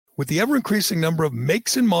With the ever-increasing number of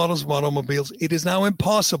makes and models of automobiles, it is now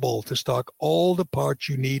impossible to stock all the parts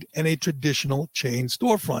you need in a traditional chain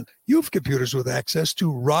storefront. You have computers with access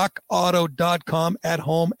to rockauto.com at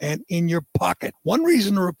home and in your pocket. One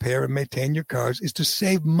reason to repair and maintain your cars is to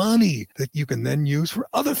save money that you can then use for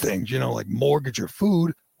other things, like mortgage or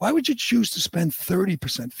food. Why would you choose to spend 30%,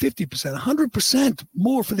 50%, 100%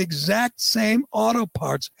 more for the exact same auto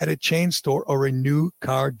parts at a chain store or a new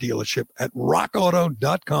car dealership? At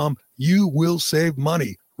rockauto.com, you will save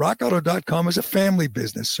money. RockAuto.com is a family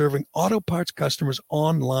business serving auto parts customers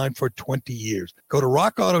online for 20 years. Go to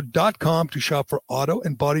RockAuto.com to shop for auto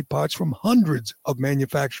and body parts from hundreds of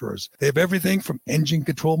manufacturers. They have everything from engine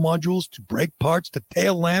control modules to brake parts to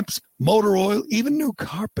tail lamps, motor oil, even new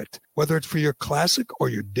carpet. Whether it's for your classic or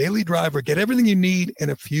your daily driver, get everything you need in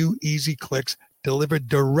a few easy clicks delivered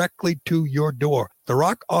directly to your door. The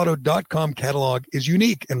RockAuto.com catalog is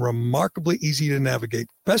unique and remarkably easy to navigate.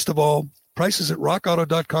 Best of all, prices at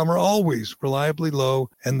rockauto.com are always reliably low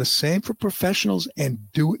and the same for professionals and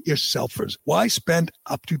do-it-yourselfers. Why spend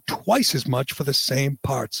up to twice as much for the same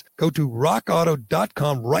parts? Go to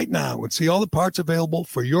rockauto.com right now and see all the parts available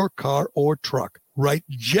for your car or truck. Write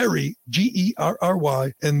Gerry, Gerry,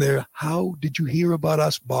 in their How Did You Hear About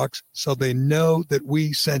Us box so they know that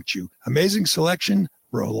we sent you. Amazing selection,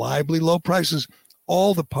 reliably low prices,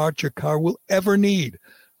 all the parts your car will ever need.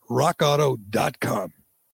 rockauto.com.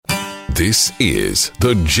 This is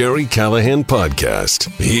the Gerry Callahan Podcast.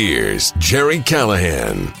 Here's Gerry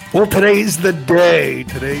Callahan. Well, today is the day.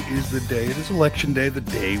 Today is the day. It is Election Day, the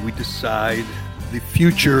day we decide the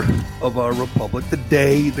future of our republic, the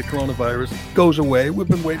day the coronavirus goes away. We've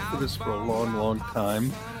been waiting for this for a long, long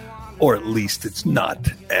time, or at least it's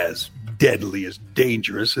not as deadly, as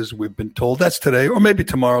dangerous as we've been told. That's today, or maybe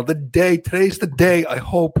tomorrow. Today's the day. I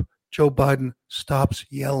hope Joe Biden stops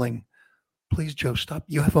yelling. Please, Joe, stop.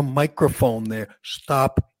 You have a microphone there.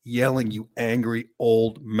 Stop yelling, you angry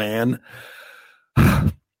old man.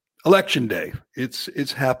 Election day.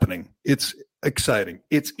 It's happening. It's exciting.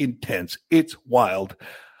 It's intense. It's wild.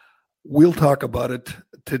 We'll talk about it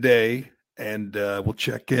today, and we'll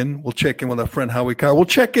check in. We'll check in with our friend Howie Carr. We'll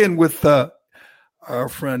check in with our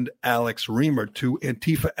friend Alex Reamer, too.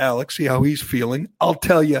 Antifa Alex, see how he's feeling. I'll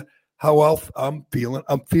tell you how I'm feeling.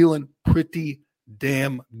 I'm feeling pretty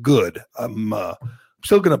damn good. I'm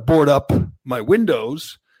still going to board up my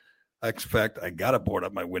windows. In fact, I got to board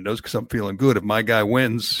up my windows because I'm feeling good. If my guy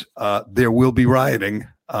wins, there will be rioting.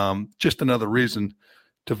 Just another reason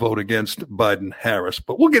to vote against Biden-Harris.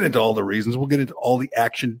 But we'll get into all the reasons. We'll get into all the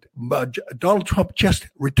action. Donald Trump just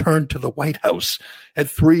returned to the White House at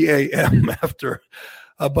 3 a.m. after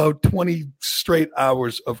about 20 straight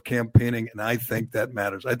hours of campaigning, and I think that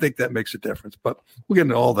matters. I think that makes a difference. But we'll get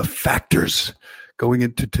into all the factors going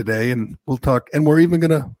into today, and we'll talk. And we're even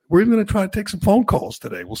gonna try to take some phone calls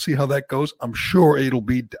today. We'll see how that goes. I'm sure it'll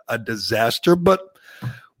be a disaster, but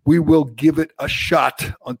we will give it a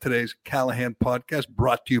shot on today's Callahan podcast,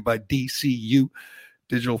 brought to you by DCU,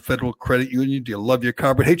 Digital Federal Credit Union. Do you love your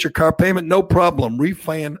car but hate your car payment? No problem.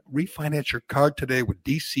 Refinance your car today with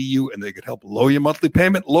DCU, and they could help lower your monthly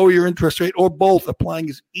payment, lower your interest rate, or both. Applying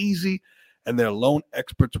is easy, and their loan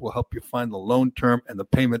experts will help you find the loan term and the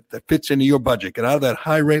payment that fits into your budget. Get out of that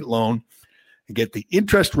high-rate loan and get the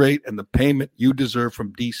interest rate and the payment you deserve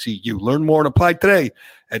from DCU. Learn more and apply today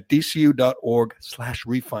at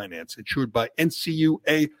dcu.org/refinance. Insured by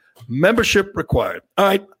NCUA. Membership required. All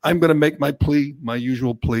right, I'm going to make my plea, my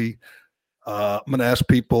usual plea. I'm going to ask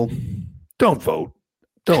people, don't vote.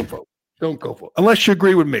 Don't vote. Don't go vote. Unless you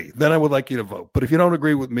agree with me, then I would like you to vote. But if you don't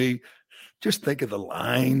agree with me, just think of the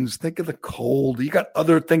lines, think of the cold. You got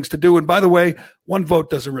other things to do. And by the way, one vote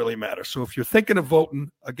doesn't really matter. So if you're thinking of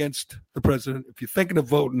voting against the president, if you're thinking of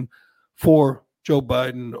voting for Joe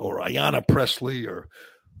Biden or Ayanna Pressley or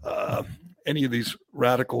any of these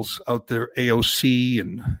radicals out there, AOC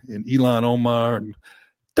and Ilhan Omar, and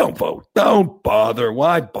don't vote. Don't bother.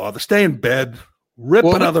 Why bother? Stay in bed. Rip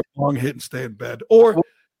another long hit and stay in bed. Or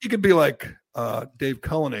you could be like Dave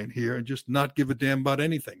Cullinane here and just not give a damn about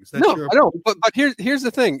anything. I know. But here's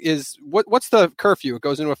the thing: is what's the curfew? It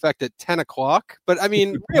goes into effect at 10 o'clock. But I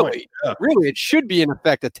mean, really, it should be in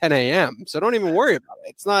effect at 10 a.m. So don't even worry about it.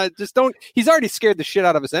 It's not. Just don't. He's already scared the shit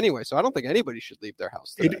out of us anyway. So I don't think anybody should leave their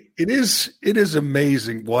house today. It is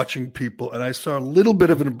amazing watching people, and I saw a little bit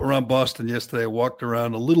of it around Boston yesterday. I walked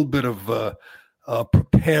around a little bit of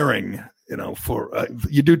preparing. For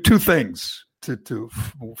you do two things to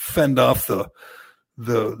fend off the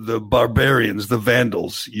barbarians, the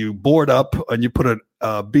vandals. You board up and you put a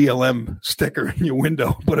BLM sticker in your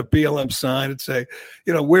window, put a BLM sign and say,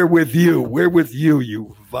 we're with you,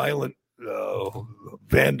 you violent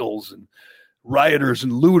vandals and rioters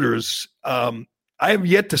and looters. I have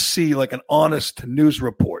yet to see like an honest news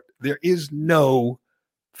report. There is no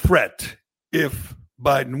threat if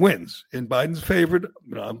Biden wins. And Biden's favored.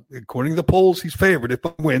 According to the polls, he's favored. If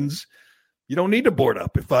Biden wins, you don't need to board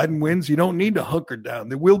up. If Biden wins, you don't need to hunker down.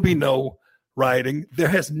 There will be no rioting. There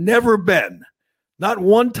has never been, not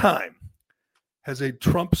one time, has a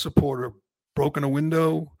Trump supporter broken a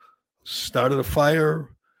window, started a fire,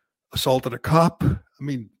 assaulted a cop.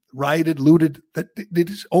 Rioted, looted. That it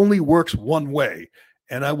only works one way.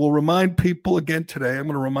 And I will remind people again today, I'm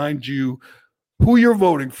going to remind you who you're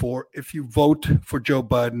voting for if you vote for Joe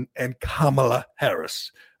Biden and Kamala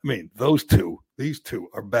Harris. These two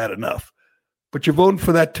are bad enough. But you're voting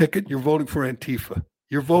for that ticket. You're voting for Antifa.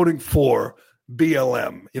 You're voting for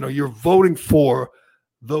BLM. You're voting for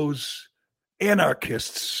those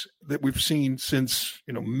anarchists that we've seen since,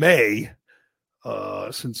 May,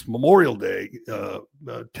 since Memorial Day,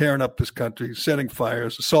 tearing up this country, setting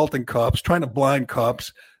fires, assaulting cops, trying to blind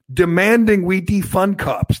cops, demanding we defund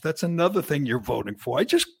cops. That's another thing you're voting for.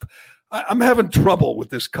 I'm having trouble with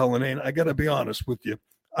this, Cullinane. I got to be honest with you.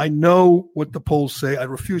 I know what the polls say. I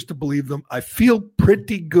refuse to believe them. I feel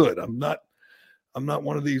pretty good. I'm not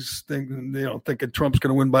one of these things, thinking Trump's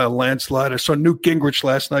going to win by a landslide. I saw Newt Gingrich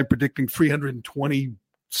last night predicting 320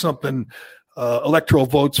 something electoral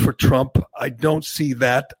votes for Trump. I don't see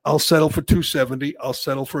that. I'll settle for 270. I'll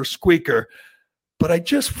settle for a squeaker. But I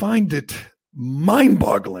just find it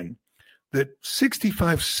mind-boggling that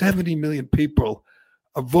 65, 70 million people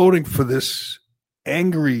are voting for this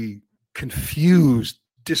angry, confused,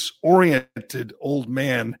 disoriented old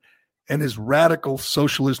man and his radical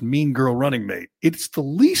socialist mean girl running mate. It's the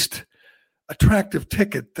least attractive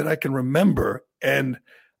ticket that I can remember. And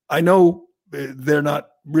I know they're not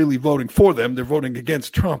really voting for them. They're voting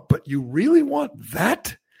against Trump. But you really want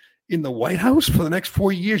that in the White House for the next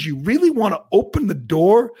 4 years? You really want to open the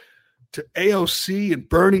door to AOC and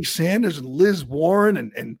Bernie Sanders and Liz Warren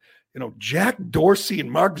and Jack Dorsey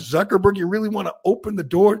and Mark Zuckerberg? You really want to open the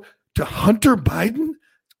door to Hunter Biden?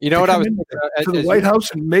 You know what I was to the White House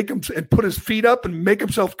and make him and put his feet up and make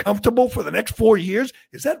himself comfortable for the next 4 years?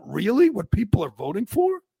 Is that really what people are voting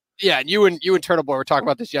for? Yeah, and you and Turtle Boy were talking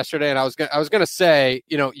about this yesterday, and I was gonna say,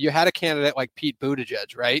 you had a candidate like Pete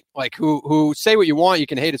Buttigieg, right? Like who say what you want, you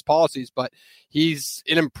can hate his policies, but he's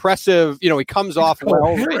an impressive. He comes off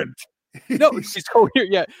coherent. No, he's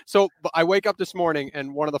coherent. Yeah. So I wake up this morning,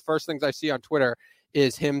 and one of the first things I see on Twitter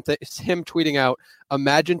is him tweeting out,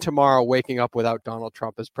 "Imagine tomorrow waking up without Donald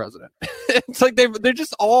Trump as president." It's like they're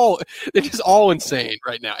just all insane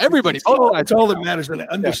right now. Everybody's it's all that matters. And I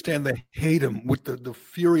understand they hate him with the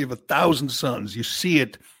fury of 1,000 suns. You see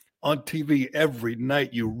it on TV every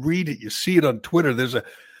night. You read it. You see it on Twitter. There's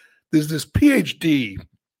this PhD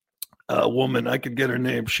woman. I could get her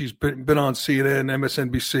name. She's been on CNN,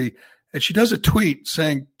 MSNBC, and she does a tweet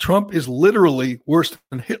saying Trump is literally worse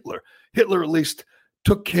than Hitler. Hitler at least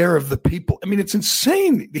took care of the people. It's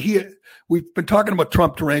insane. We've been talking about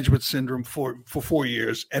Trump derangement syndrome for 4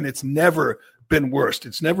 years, and it's never been worse.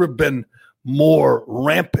 It's never been more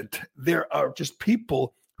rampant. There are just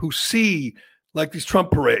people who see like these Trump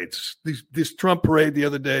parades. This Trump parade the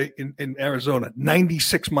other day in Arizona,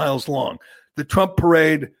 96 miles long. The Trump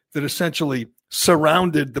parade that essentially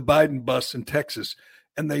surrounded the Biden bus in Texas,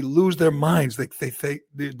 and they lose their minds.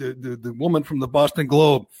 The woman from the Boston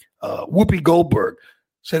Globe, Whoopi Goldberg,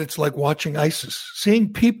 said it's like watching ISIS.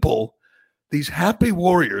 Seeing people, these happy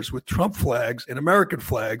warriors with Trump flags and American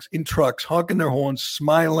flags in trucks, honking their horns,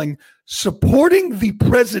 smiling, supporting the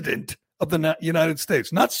president of the United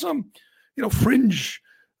States. Not some, fringe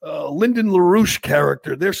Lyndon LaRouche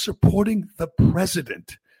character. They're supporting the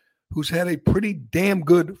president who's had a pretty damn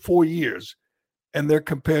good 4 years. And they're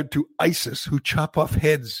compared to ISIS, who chop off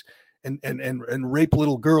heads and rape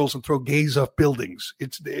little girls and throw gays off buildings.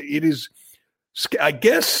 It is. I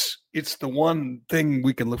guess it's the one thing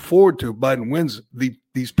we can look forward to. If Biden wins,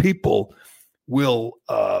 these people will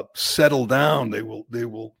settle down. They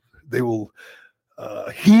will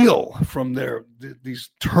heal from these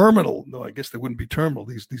terminal. No, I guess they wouldn't be terminal.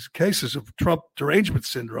 These cases of Trump derangement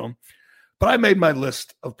syndrome. But I made my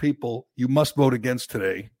list of people you must vote against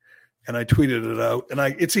today. And I tweeted it out, and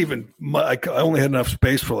I only had enough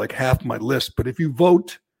space for like half my list. But if you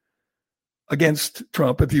vote against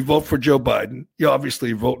Trump, if you vote for Joe Biden, you're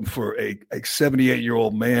obviously voting for a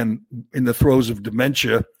 78-year-old man in the throes of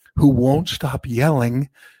dementia who won't stop yelling,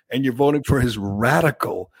 and you're voting for his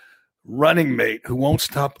radical running mate who won't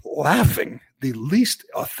stop laughing. The least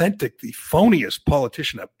authentic, the phoniest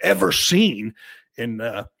politician I've ever seen in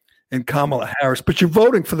in Kamala Harris, but you're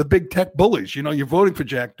voting for the big tech bullies. You're voting for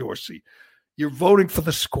Jack Dorsey. You're voting for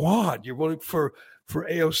the squad. You're voting for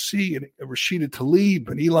AOC and Rashida Tlaib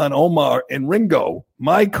and Ilhan Omar and Ringo,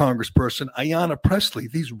 my congressperson, Ayanna Pressley,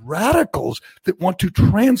 these radicals that want to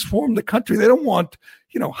transform the country. They don't want,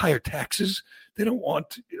 higher taxes. They don't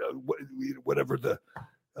want, whatever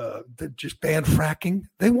just ban fracking.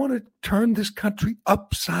 They want to turn this country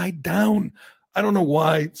upside down. I don't know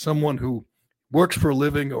why someone who works for a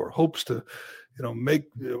living or hopes to make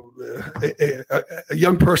a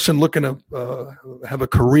young person looking to have a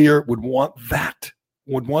career would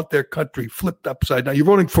want their country flipped upside down. You're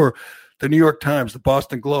voting for the New York Times, the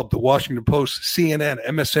Boston Globe, the Washington Post, CNN,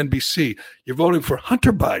 MSNBC. You're voting for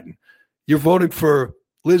Hunter Biden. You're voting for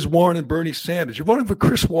Liz Warren and Bernie Sanders. You're voting for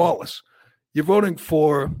Chris Wallace. You're voting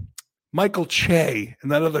for Michael Che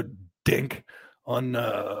and that other dink on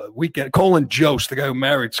weekend. Colin Jost, the guy who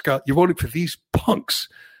married Scott. You're voting for these punks.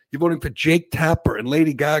 You're voting for Jake Tapper and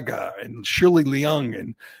Lady Gaga and Shirley Leung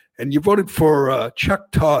and you're voting for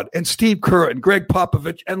Chuck Todd and Steve Kerr and Greg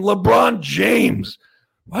Popovich and LeBron James.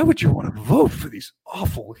 Why would you want to vote for these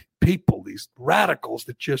awful people, these radicals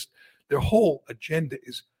that just their whole agenda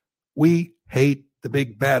is we hate the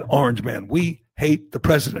big bad orange man. We hate the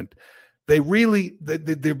president. They really,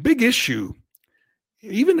 their big issue,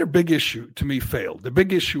 even their big issue to me failed. Their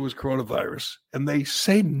big issue was coronavirus, and they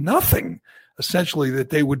say nothing essentially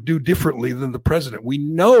that they would do differently than the president. We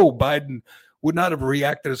know Biden would not have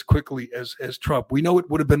reacted as quickly as Trump. We know it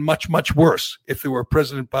would have been much, much worse if there were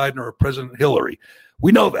President Biden or President Hillary.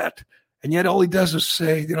 We know that. And yet all he does is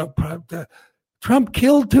say, Trump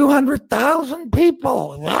killed 200,000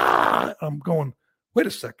 people. Ah! I'm going, wait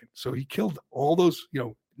a second. So he killed all those,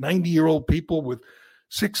 90-year-old people with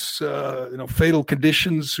 6, fatal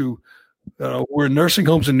conditions who were in nursing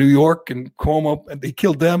homes in New York and Cuomo, and they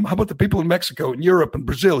killed them. How about the people in Mexico and Europe and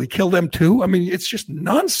Brazil? He killed them too. I mean, it's just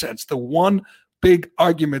nonsense. The one big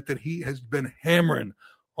argument that he has been hammering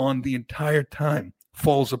on the entire time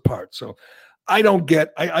falls apart. So I don't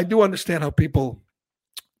get, I do understand how people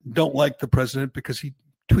don't like the president because he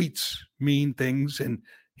tweets mean things and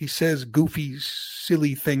he says goofy,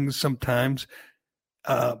 silly things sometimes.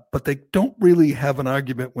 But they don't really have an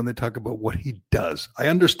argument when they talk about what he does. I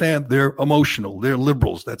understand they're emotional. They're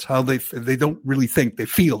liberals. That's how they don't really think. They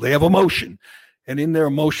feel. They have emotion. And in their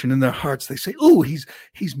emotion, in their hearts, they say, "Ooh, he's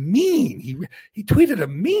mean. He tweeted a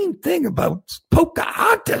mean thing about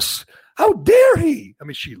Pocahontas. How dare he?" I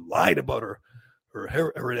mean, she lied about her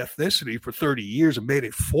ethnicity for 30 years and made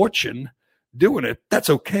a fortune doing it. That's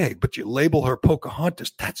okay. But you label her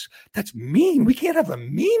Pocahontas. That's mean. We can't have a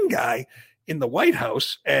mean guy in the White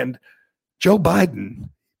House. And Joe Biden,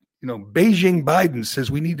 Beijing Biden says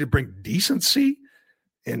we need to bring decency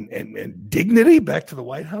and dignity back to the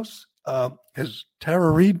White House. Has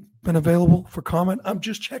Tara Reid been available for comment? I'm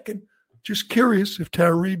just checking, just curious if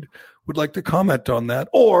Tara Reid would like to comment on that.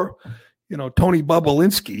 Or, Tony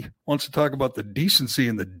Bobolinsky wants to talk about the decency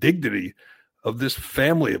and the dignity of this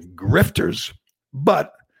family of grifters.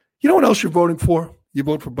 But you know what else you're voting for? You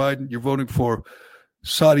vote for Biden. You're voting for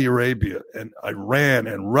Saudi Arabia and Iran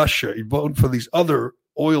and Russia. You're voting for these other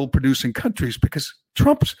oil-producing countries because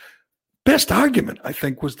Trump's best argument, I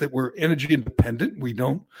think, was that we're energy independent. We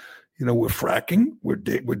don't, we're fracking, we're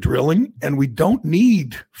drilling, and we don't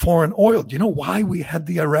need foreign oil. Do you know why we had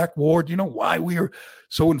the Iraq war? Do you know why we are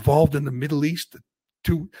so involved in the Middle East? The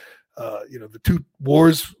two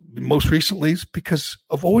wars most recently is because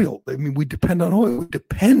of oil. I mean, we depend on oil. We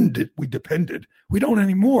depended. We don't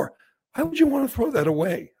anymore. Why would you want to throw that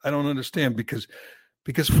away? I don't understand because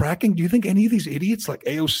fracking, do you think any of these idiots like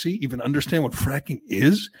AOC even understand what fracking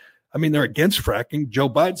is? I mean, they're against fracking. Joe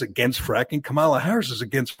Biden's against fracking. Kamala Harris is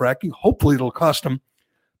against fracking. Hopefully it'll cost them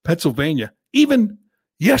Pennsylvania. Even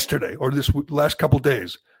yesterday or this last couple of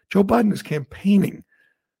days, Joe Biden is campaigning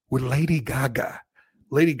with Lady Gaga,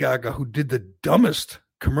 who did the dumbest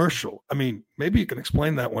commercial. I mean, maybe you can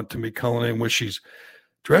explain that one to me, Cullinane, where she's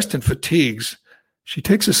dressed in fatigues. She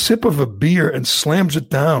takes a sip of a beer and slams it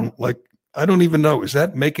down. Like, I don't even know. Is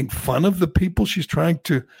that making fun of the people she's trying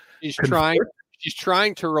to? She's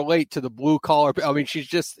trying to relate to the blue collar. I mean,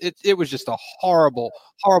 it was just a horrible,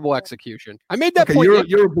 horrible execution. I made that point.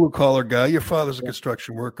 You're a blue collar guy. Your father's a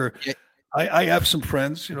construction worker. Yeah. I have some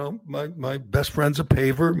friends, my best friend's a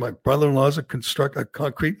paver. My brother-in-law's a precast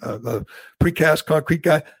concrete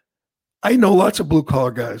guy. I know lots of blue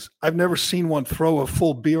collar guys. I've never seen one throw a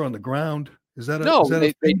full beer on the ground. They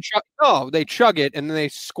chug it and then they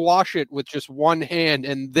squash it with just one hand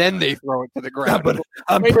and then they throw it to the ground. Yeah, but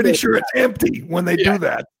I'm pretty sure it's empty when they do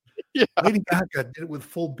that. Yeah. Lady Gaga did it with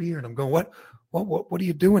full beer, and I'm going, What are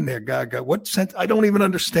you doing there, Gaga? What sense? I don't even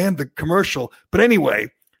understand the commercial. But anyway,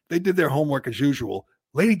 they did their homework as usual.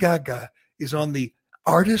 Lady Gaga is on the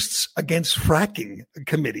Artists Against Fracking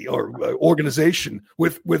Committee or organization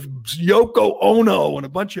with Yoko Ono and a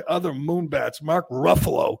bunch of other moonbats, Mark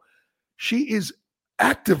Ruffalo. She is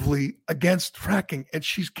actively against fracking, and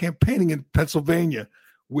she's campaigning in Pennsylvania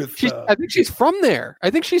with. I think she's from there. I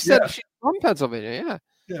think she said she's from Pennsylvania. Yeah.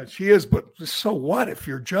 Yeah, she is. But so what if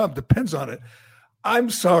your job depends on it? I'm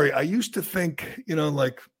sorry. I used to think,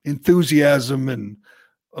 like enthusiasm and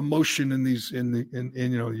emotion in these,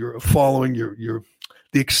 you're following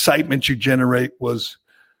the excitement you generate was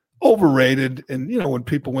overrated. And, when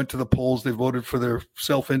people went to the polls, they voted for their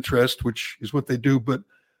self-interest, which is what they do. But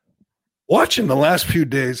watching the last few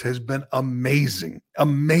days has been amazing.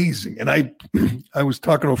 And I was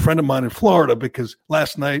talking to a friend of mine in Florida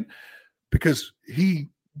last night, because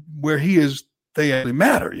where he is, they actually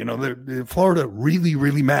matter. Florida really,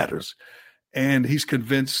 really matters. And he's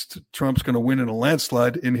convinced Trump's going to win in a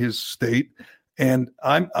landslide in his state. And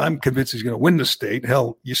I'm convinced he's going to win the state.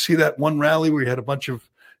 Hell, you see that one rally where he had a bunch of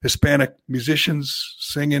Hispanic musicians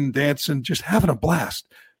singing, dancing, just having a blast.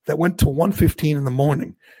 That went to 1:15 in the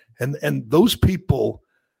morning. And those people,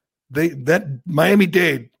 that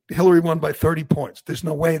Miami-Dade, Hillary won by 30 points. There's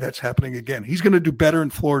no way that's happening again. He's going to do better in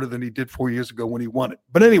Florida than he did 4 years ago when he won it.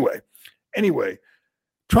 But anyway,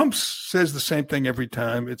 Trump says the same thing every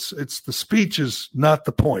time. It's the speech is not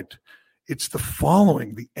the point. It's the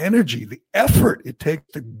following, the energy, the effort it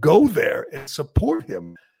takes to go there and support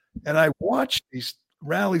him. And I watched these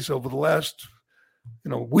rallies over the last,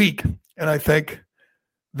 week, and I think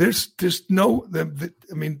it's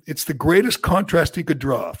the greatest contrast he could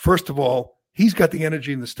draw. First of all, he's got the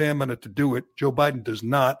energy and the stamina to do it. Joe Biden does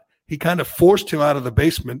not. He kind of forced him out of the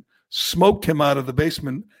basement, smoked him out of the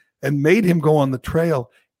basement, and made him go on the trail.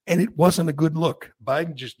 And it wasn't a good look.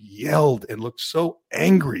 Biden just yelled and looked so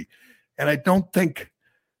angry. And I don't think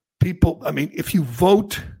people, if you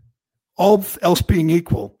vote, all else being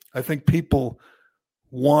equal, I think people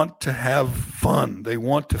want to have fun. They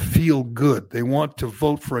want to feel good. They want to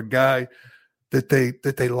vote for a guy that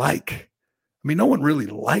they like. No one really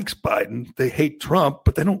likes Biden. They hate Trump,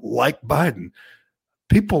 but they don't like Biden.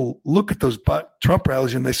 People look at those Trump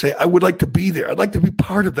rallies and they say, I would like to be there. I'd like to be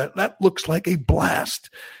part of that. That looks like a blast.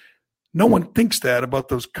 No one thinks that about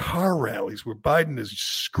those Carr rallies where Biden is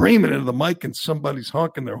screaming into the mic and somebody's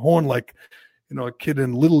honking their horn like, a kid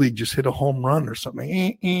in Little League just hit a home run or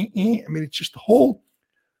something. It's just the whole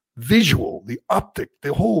visual, the optic,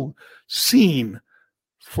 the whole scene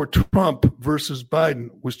for Trump versus Biden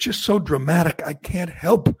was just so dramatic. I can't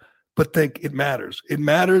help but think it matters. It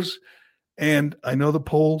matters. And I know the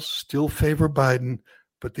polls still favor Biden,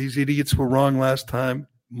 but these idiots were wrong last time.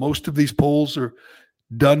 Most of these polls are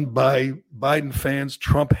done by Biden fans,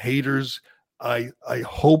 Trump haters. I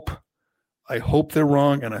hope they're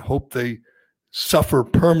wrong, and I hope they suffer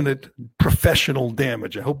permanent professional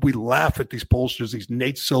damage. I hope we laugh at these pollsters, these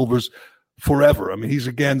Nate Silvers, forever. He's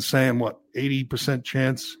again saying, 80%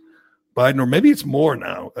 chance Biden, or maybe it's more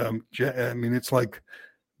now. It's like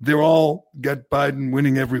they're all got Biden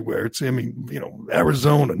winning everywhere. It's,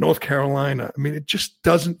 Arizona, North Carolina. It just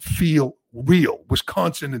doesn't feel real.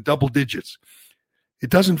 Wisconsin in double digits. It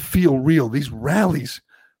doesn't feel real. These rallies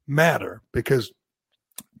matter because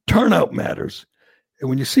turnout matters. And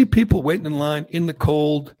when you see people waiting in line in the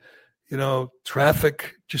cold,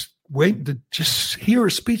 traffic, just waiting to just hear a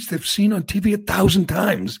speech they've seen on TV 1,000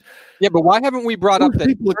 times. Yeah, but why haven't we brought up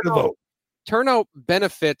that turnout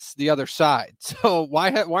benefits the other side? So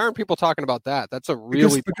why aren't people talking about that? That's a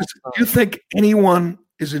really because you think anyone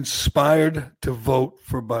is inspired to vote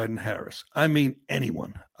for Biden-Harris?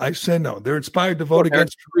 Anyone. I say no. They're inspired to vote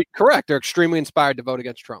against Trump. Correct. They're extremely inspired to vote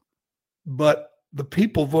against Trump. But the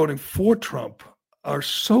people voting for Trump are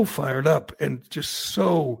so fired up and just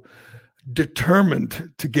so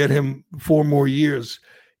determined to get him 4 more years.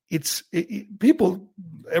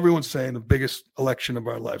 Everyone's saying the biggest election of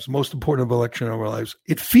our lives, most important election of our lives.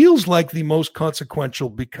 It feels like the most consequential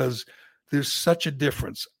because there's such a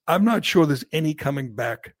difference. I'm not sure there's any coming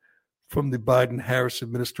back from the Biden-Harris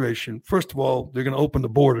administration. First of all, they're going to open the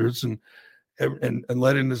borders and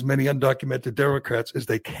let in as many undocumented Democrats as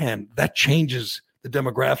they can. That changes the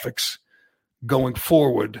demographics going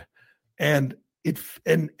forward. And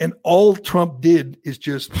all Trump did is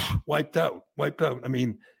just wiped out.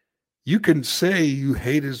 You can say you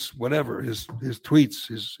hate his whatever, his tweets,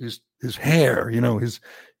 his hair, his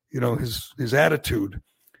attitude.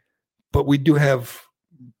 But we do have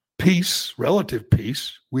peace, relative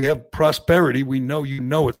peace. We have prosperity. We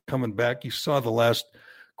know it's coming back. You saw the last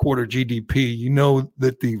quarter GDP. You know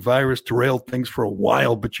that the virus derailed things for a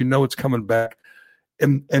while, but you know it's coming back.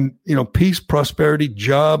 And peace, prosperity,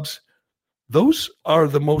 jobs, those are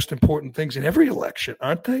the most important things in every election,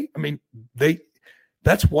 aren't they? I mean,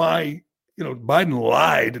 that's why, Biden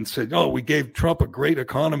lied and said, oh, we gave Trump a great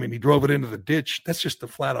economy and he drove it into the ditch. That's just a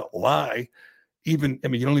flat out lie. You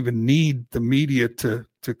don't even need the media to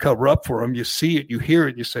cover up for him. You see it, you hear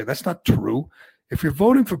it, you say, that's not true. If you're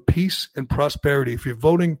voting for peace and prosperity, if you're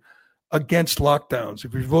voting against lockdowns,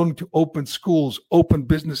 if you're voting to open schools, open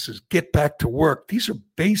businesses, get back to work, these are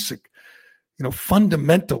basic,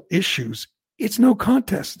 fundamental issues. It's no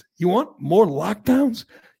contest. You want more lockdowns?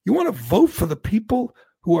 You want to vote for the people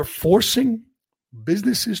who are forcing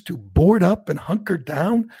businesses to board up and hunker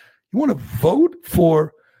down? You want to vote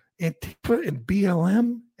for Antifa and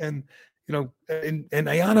BLM and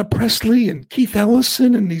Ayanna Pressley and Keith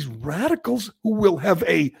Ellison and these radicals who will have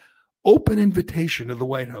a open invitation to the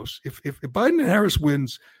White House. If Biden and Harris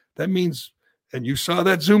wins, that means, and you saw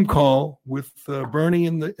that Zoom call with Bernie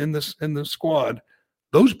in the squad,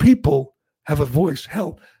 those people have a voice.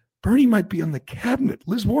 Hell, Bernie might be on the cabinet.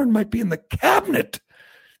 Liz Warren might be in the cabinet.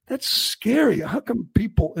 That's scary. How come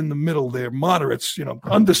people in the middle there, moderates,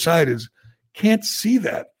 undecideds, can't see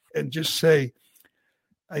that and just say,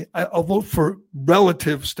 I'll vote for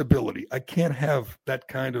relative stability. I can't have that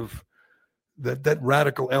kind of that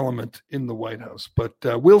radical element in the White House. But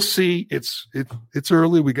we'll see. It's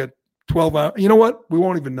early. We got 12 hours. You know what? We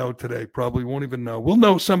won't even know today. Probably won't even know. We'll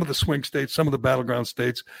know some of the swing states, some of the battleground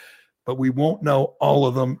states, but we won't know all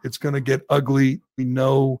of them. It's going to get ugly. We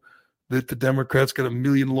know that the Democrats got a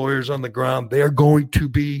million lawyers on the ground. They are going to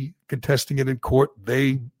be contesting it in court.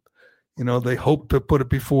 They hope to put it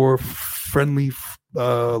before friendly,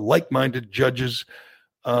 like-minded judges.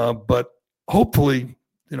 But hopefully,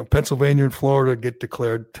 Pennsylvania and Florida get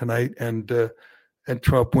declared tonight, and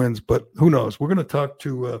Trump wins. But who knows? We're going to talk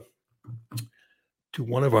to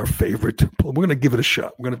one of our favorite. We're going to give it a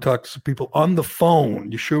shot. We're going to talk to some people on the phone.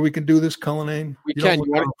 You sure we can do this, Cullinane? We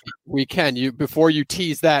can. You before you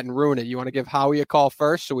tease that and ruin it, you want to give Howie a call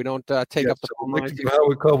first, so we don't take up the phone line.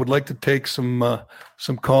 Howie call. Would like to take some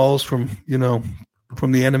calls from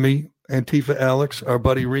the enemy. Antifa Alex, our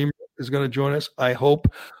buddy Reamer, is going to join us, I hope.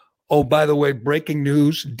 Oh, by the way, breaking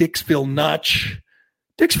news: Dixville Notch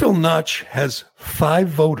has 5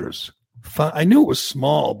 voters. I knew it was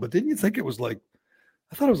small, but didn't you think it was like?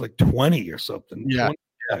 I thought it was like 20 or something. Yeah.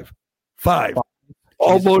 5.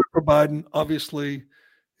 All voted for Biden. Obviously,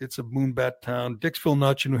 it's a moonbat town. Dixville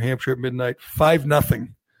Notch in New Hampshire at midnight. 5-0.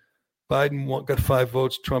 Biden got 5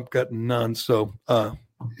 votes. Trump got none. So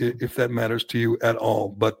if that matters to you at all.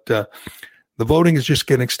 But the voting is just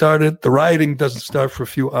getting started. The rioting doesn't start for a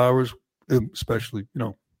few hours, especially,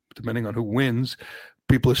 depending on who wins.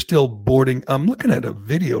 People are still boarding. I'm looking at a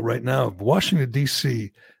video right now of Washington,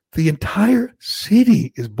 D.C., the entire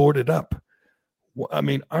city is boarded up. I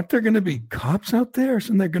mean, aren't there going to be cops out there?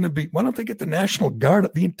 Isn't there going to be? Why don't they get the National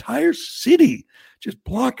Guard? The entire city, just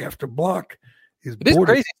block after block, is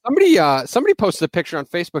boarded. It is crazy. Somebody posted a picture on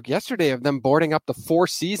Facebook yesterday of them boarding up the Four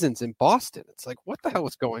Seasons in Boston. It's like, what the hell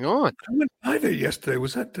is going on? I went by there yesterday.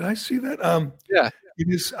 Did I see that? Yeah. It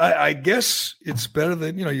is. I guess it's better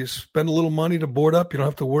than you spend a little money to board up. You don't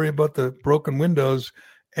have to worry about the broken windows,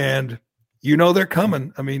 and they're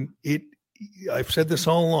coming. I mean, I've said this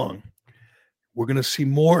all along. We're going to see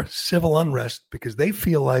more civil unrest because they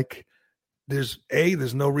feel like there's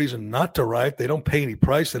no reason not to riot. They don't pay any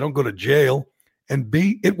price. They don't go to jail. And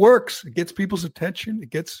B, it works. It gets people's attention. It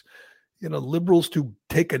gets, liberals to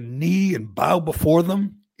take a knee and bow before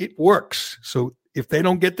them. It works. So if they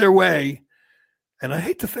don't get their way, and I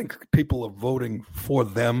hate to think people are voting for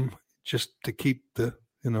them just to keep to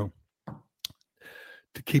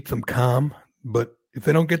keep them calm. But if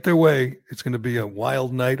they don't get their way, it's going to be a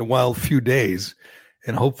wild night, a wild few days.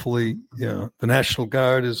 And hopefully, the National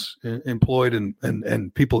Guard is employed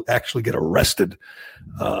and people actually get arrested.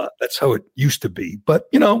 That's how it used to be. But,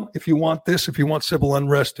 if you want this, if you want civil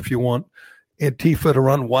unrest, if you want Antifa to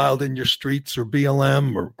run wild in your streets or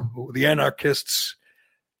BLM or the anarchists,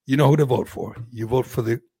 you know who to vote for. You vote for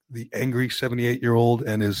the angry 78-year-old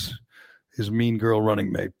and his mean girl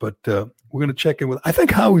running mate. But we're going to check in with, I think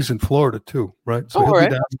Howie's in Florida too, right? So he'll be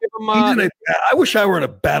down. I wish I were in a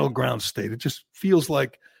battleground state. It just feels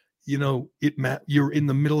like, you're in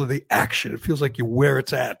the middle of the action. It feels like you're where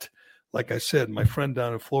it's at. Like I said, my friend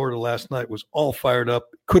down in Florida last night was all fired up,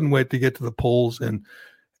 couldn't wait to get to the polls and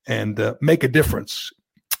make a difference.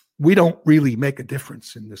 We don't really make a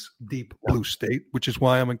difference in this deep blue state, which is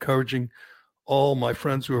why I'm encouraging all my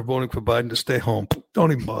friends who are voting for Biden to stay home.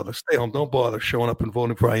 Don't even bother. Stay home. Don't bother showing up and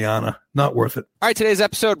voting for Ayanna. Not worth it. All right, today's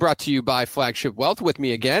episode brought to you by Flagship Wealth. With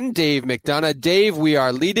me again, Dave McDonough. Dave, we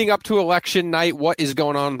are leading up to election night. What is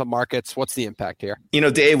going on in the markets? What's the impact here?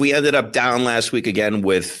 Dave, we ended up down last week again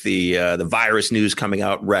with the virus news coming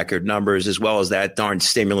out, record numbers, as well as that darn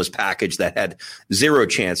stimulus package that had zero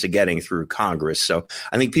chance of getting through Congress. So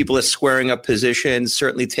I think people are squaring up positions,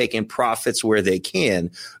 certainly taking profits where they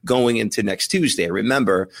can going into next Tuesday.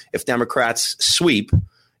 Remember, if Democrats sweep,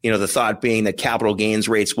 the thought being that capital gains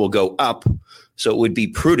rates will go up. So it would be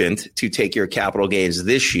prudent to take your capital gains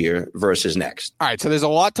this year versus next. All right. So there's a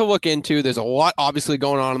lot to look into. There's a lot obviously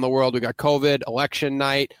going on in the world. We got COVID, election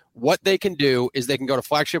night. What they can do is they can go to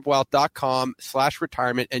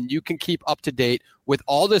flagshipwealth.com/retirement, and you can keep up to date with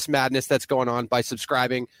all this madness that's going on by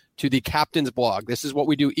subscribing to the Captain's blog. This is what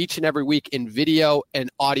we do each and every week in video and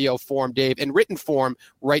audio form, Dave, and written form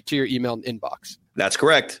right to your email inbox. That's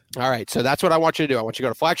correct. All right. So that's what I want you to do. I want you to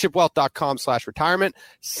go to flagshipwealth.com/retirement,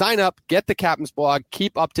 sign up, get the Captain's blog,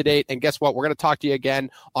 keep up to date. And guess what? We're going to talk to you again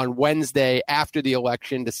on Wednesday after the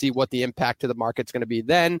election to see what the impact to the market's going to be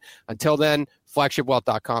then. Until then,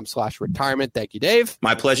 flagshipwealth.com/retirement. Thank you, Dave.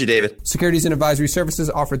 My pleasure, David. Securities and advisory services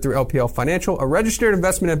offered through LPL Financial, a registered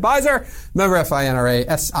investment advisor, member FINRA,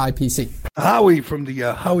 SIPC. Howie from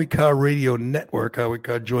the Howie Carr Radio Network. Howie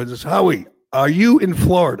Carr joins us. Howie, are you in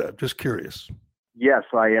Florida? Just curious. Yes,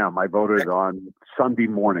 I am. I voted on Sunday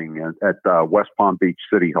morning at West Palm Beach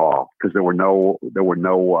City Hall because there were no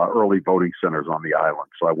early voting centers on the island.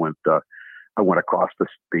 So I went across the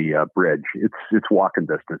bridge. It's walking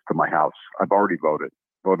distance to my house. I've already voted.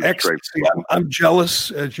 Excellent. I'm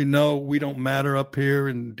jealous. As you know, we don't matter up here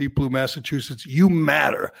in Deep Blue, Massachusetts. You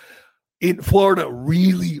matter. In Florida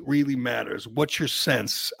really, really matters. What's your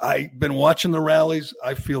sense? I've been watching the rallies.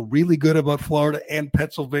 I feel really good about Florida and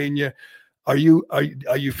Pennsylvania. Are you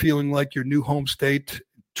feeling like your new home state,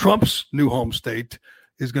 Trump's new home state,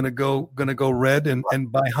 is going to go red,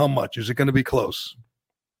 and by how much? Is it going to be close?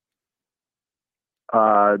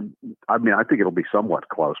 I think it'll be somewhat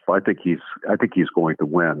close, but I think he's going to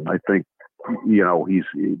win. I think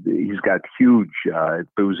he's got huge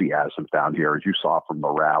enthusiasm down here, as you saw from the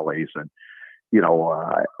rallies, and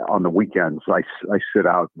on the weekends I sit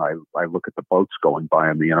out and I look at the boats going by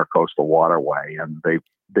on the Intercoastal Waterway, and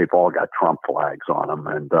they've all got Trump flags on them.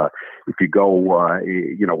 And if you go,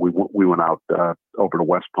 we went out over to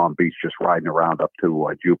West Palm Beach, just riding around up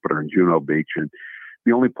to Jupiter and Juno Beach, and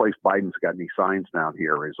the only place Biden's got any signs down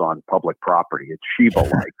here is on public property. It's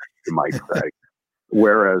Sheba-like, you might say.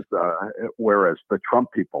 Whereas the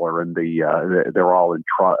Trump people are in they're all in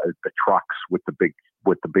the trucks with the big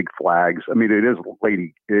flags. I mean, it is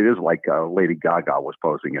like Lady Gaga was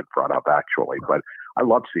posing in front of, actually. But I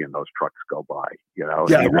love seeing those trucks go by. Yeah,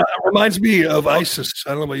 it reminds me of ISIS.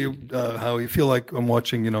 I don't know about you, how you feel like I'm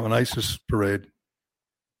watching, an ISIS parade.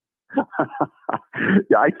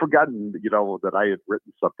 Yeah, I'd forgotten, that I had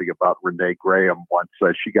written something about Renee Graham once.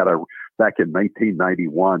 She got back in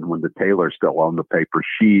 1991 when the Taylor still owned the paper.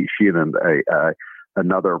 She and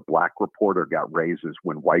another black reporter got raises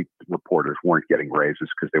when white reporters weren't getting raises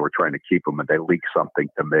because they were trying to keep them, and they leaked something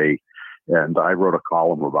to me. And I wrote a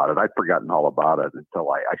column about it. I'd forgotten all about it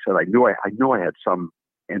until I said I knew I had some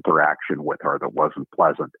interaction with her that wasn't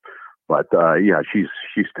pleasant. But she's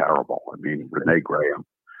terrible. I mean, Renee Graham.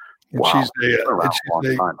 And wow.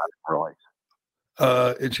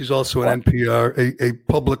 And she's also an NPR, a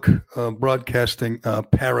public broadcasting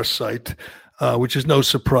parasite, which is no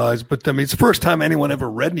surprise. But I mean, it's the first time anyone ever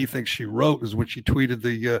read anything she wrote is when she tweeted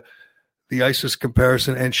the ISIS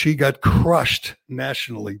comparison, and she got crushed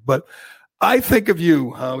nationally. But I think of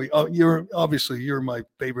you, Howie. You're my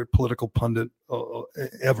favorite political pundit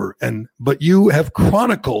ever, but you have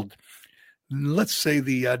chronicled, let's say,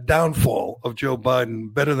 the downfall of Joe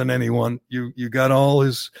Biden better than anyone. You got all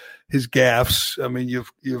his gaffes. I mean,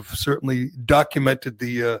 you've certainly documented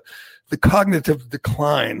the cognitive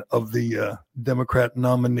decline of the Democrat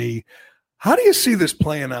nominee. How do you see this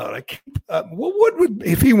playing out? What would,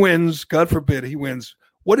 if he wins? God forbid he wins.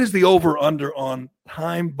 What is the over under on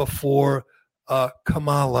time before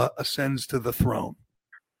Kamala ascends to the throne?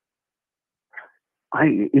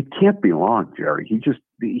 It can't be long, Gerry. He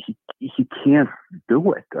can't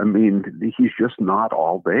do it. I mean, he's just not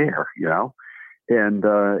all there, and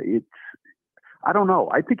I don't know.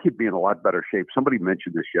 I think he'd be in a lot better shape. Somebody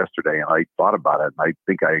mentioned this yesterday, and I thought about it, and I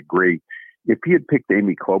think I agree. If he had picked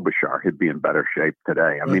Amy Klobuchar, he'd be in better shape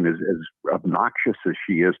today. I mean, as obnoxious as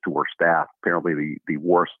she is to her staff, apparently the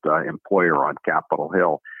worst employer on Capitol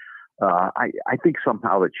Hill, I think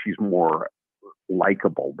somehow that she's more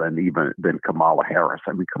likable than Kamala Harris.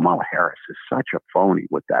 I mean, Kamala Harris is such a phony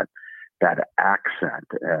with that accent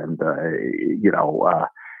and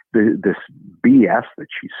this BS that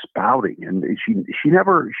she's spouting, and she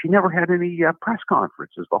never had any press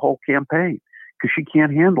conferences the whole campaign because she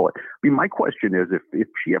can't handle it. I mean, my question is, if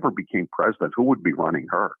she ever became president, who would be running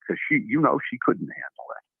her? Because she couldn't handle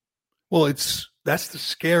it. Well, that's the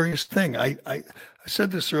scariest thing. I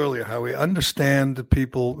said this earlier, Howie. I understand the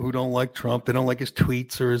people who don't like Trump. They don't like his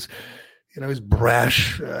tweets or his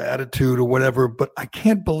brash attitude or whatever. But I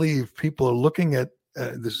can't believe people are looking at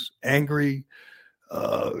this angry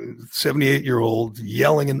 78-year-old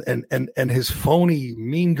yelling and his phony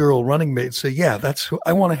mean girl running mate say, yeah, that's who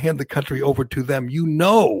I want to hand the country over to them.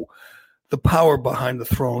 The power behind the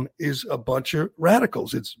throne is a bunch of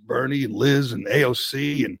radicals. It's Bernie and Liz and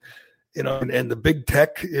AOC and the big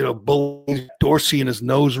tech, bully Dorsey in his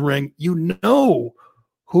nose ring.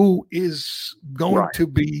 Who is going to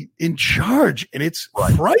be in charge, and it's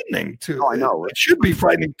frightening to. I know it should be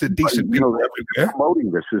frightening to decent people everywhere.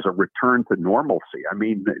 Promoting this is a return to normalcy. I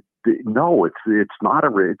mean, no, it's not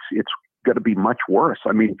it's going to be much worse.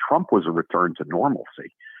 I mean, Trump was a return to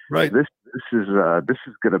normalcy. Right. This is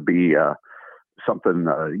going to be something.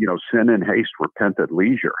 Sin in haste, repent at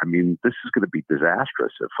leisure. I mean, this is going to be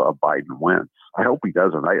disastrous if Biden wins. I hope he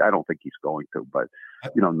doesn't. I don't think he's going to, but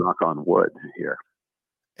knock on wood here.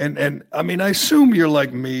 And I mean, I assume you're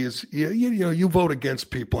like me. You vote against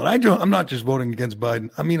people, and I'm not just voting against Biden.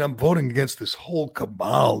 I mean, I'm voting against this whole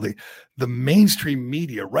cabal, the mainstream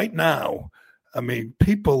media right now. I mean,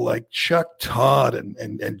 people like Chuck Todd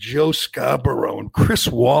and Joe Scarborough and Chris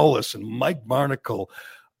Wallace and Mike Barnicle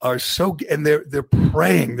are and they're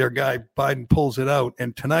praying their guy Biden pulls it out.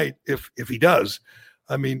 And tonight, if he does,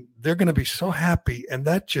 I mean, they're going to be so happy, and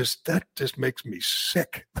that just makes me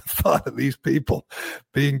sick. The thought of these people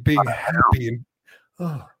being happy and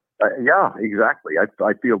yeah, exactly.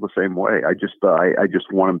 I feel the same way. I just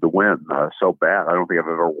want him to win so bad. I don't think I've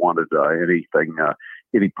ever wanted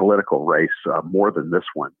any political race more than this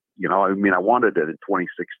one. I mean, I wanted it in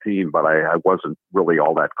 2016, but I wasn't really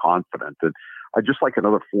all that confident. And I just like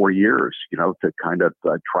another 4 years, to kind of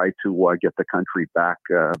try to get the country back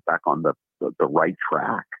on the right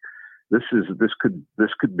track. This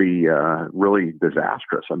could be really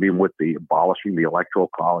disastrous. I mean, with the abolishing the Electoral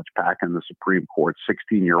College, packing the Supreme Court,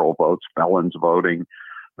 16-year-old votes, felons voting,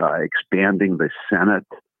 expanding the Senate.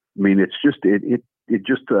 I mean, it's just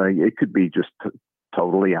it could be just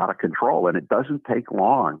totally out of control, and it doesn't take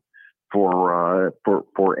long for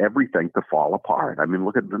everything to fall apart. I mean,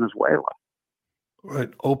 look at Venezuela.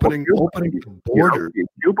 Right, opening the border.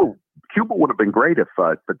 Cuba would have been great if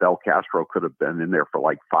Fidel Castro could have been in there for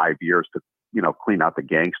like 5 years to, clean out the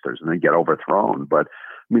gangsters and then get overthrown. But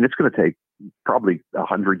I mean, it's going to take probably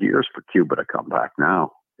 100 years for Cuba to come back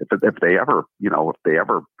now, if they ever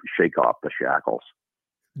shake off the shackles.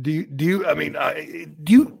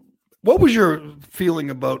 What was your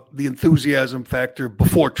feeling about the enthusiasm factor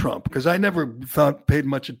before Trump? Because I never paid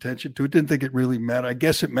much attention to it. Didn't think it really mattered. I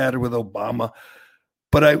guess it mattered with Obama.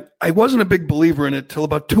 But I wasn't a big believer in it till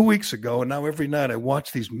about 2 weeks ago. And now every night I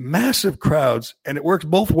watch these massive crowds, and it works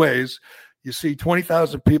both ways. You see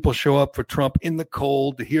 20,000 people show up for Trump in the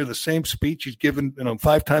cold to hear the same speech he's given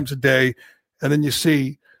 5 times a day. And then you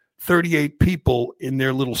see 38 people in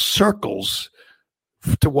their little circles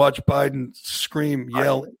to watch Biden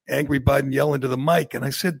yell, angry Biden yell into the mic. And I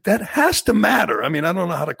said, that has to matter. I mean, I don't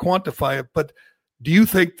know how to quantify it, but do you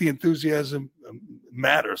think the enthusiasm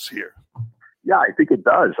matters here? Yeah, I think it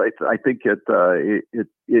does. I think it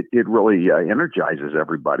really energizes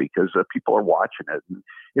everybody because people are watching it. And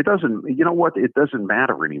it doesn't, it doesn't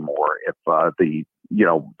matter anymore if the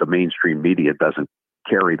mainstream media doesn't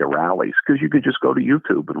carry the rallies, because you could just go to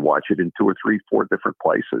YouTube and watch it in 2 or 3, 4 different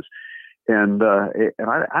places. And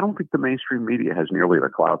I don't think the mainstream media has nearly the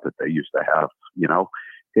clout that they used to have,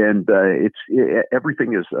 and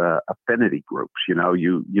everything is affinity groups. You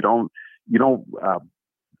don't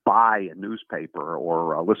buy a newspaper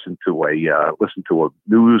or listen to a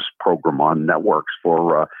news program on networks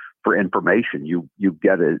for information. You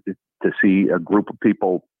get to see a group of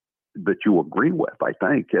people that you agree with, I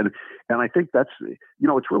think. And I think that's,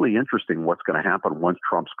 it's really interesting what's going to happen once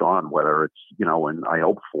Trump's gone, whether it's, in, I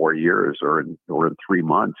hope 4 years or in 3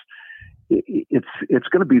 months. It's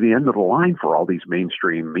going to be the end of the line for all these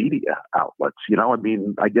mainstream media outlets. I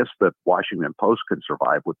mean, I guess the Washington Post can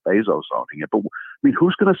survive with Bezos owning it, but I mean,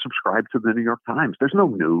 who's going to subscribe to the New York Times? There's no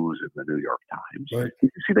news in the New York Times. Right. You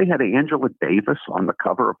see, they had Angela Davis on the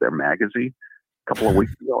cover of their magazine a couple of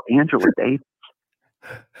weeks ago. Angela Davis.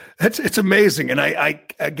 It's amazing. And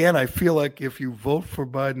I feel like if you vote for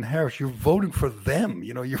Biden Harris, you're voting for them.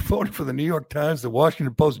 You know, you're voting for the New York Times, the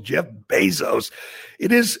Washington Post, Jeff Bezos.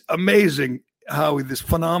 It is amazing how this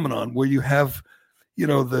phenomenon where you have, you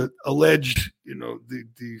know, the alleged, you know,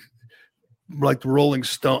 the like the Rolling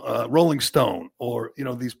Stone, or, you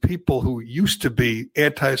know, these people who used to be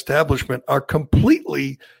anti-establishment are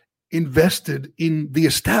completely invested in the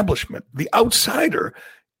establishment. The outsider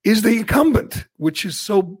is the incumbent, which is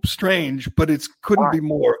so strange, but it couldn't be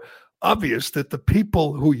more obvious that the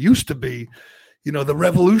people who used to be, you know, the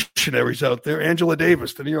revolutionaries out there, Angela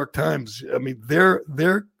Davis, the New York Times, I mean, they're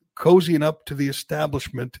cozying up to the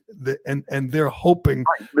establishment, and they're hoping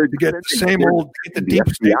to get the same old, get the deep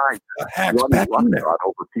state hacks back in there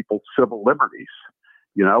over people's civil liberties.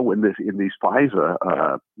 You know, in these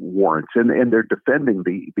FISA warrants, and they're defending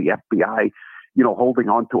the FBI, you know, holding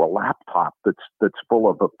on to a laptop that's full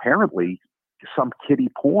of apparently some kiddie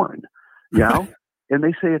porn, you know, and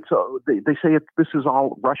they say this is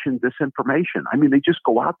all Russian disinformation. I mean, they just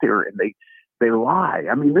go out there and they lie.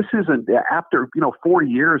 I mean, this isn't after, you know, 4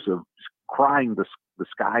 years of crying the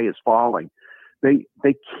sky is falling. They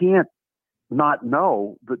can't not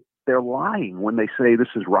know that they're lying when they say this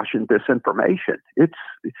is Russian disinformation. It's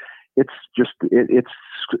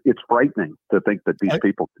frightening to think that these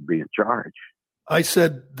people could be in charge. I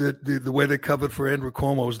said that the way they covered for Andrew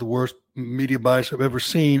Cuomo was the worst media bias I've ever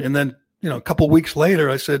seen. And then, you know, a couple of weeks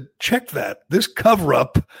later, I said, check that. This cover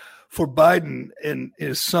up for Biden and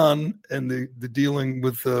his son and the dealing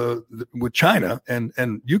with China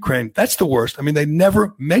and Ukraine, that's the worst. I mean, they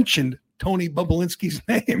never mentioned Tony Bobulinski's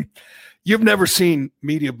name. You've never seen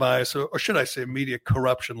media bias, or should I say media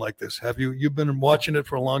corruption like this, have you? You've been watching it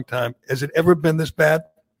for a long time. Has it ever been this bad?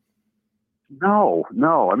 No.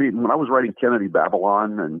 I mean, when I was writing Kennedy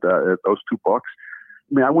Babylon and those two books,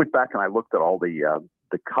 I mean, I went back and I looked at all the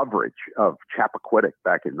coverage of Chappaquiddick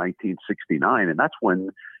back in 1969, and that's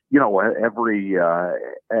when, you know, every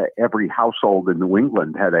household in New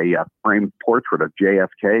England had a framed portrait of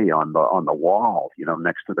JFK on the wall, you know,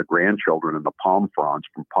 next to the grandchildren and the palm fronds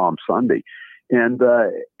from Palm Sunday, and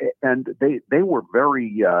they were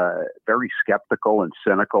very skeptical and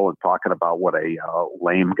cynical and talking about what a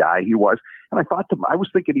lame guy he was. And I was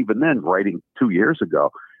thinking even then, writing 2 years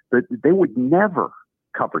ago, that they would never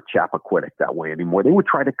cover Chappaquiddick that way anymore. They would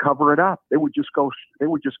try to cover it up. They would just go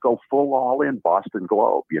full all in Boston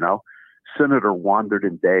Globe, you know. Senator wandered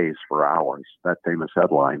in days for hours, that famous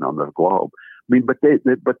headline on the Globe. I mean, but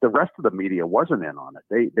the rest of the media wasn't in on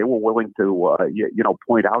it. They were willing to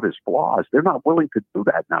point out his flaws. They're not willing to do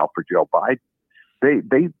that now for Joe Biden.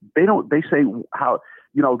 They say how,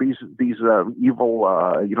 you know, these evil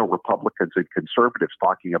Republicans and conservatives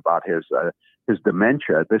talking about his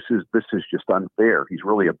dementia. This is just unfair. He's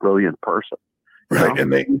really a brilliant person. Right.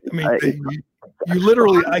 And you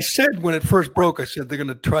literally, I said when it first broke, I said they're going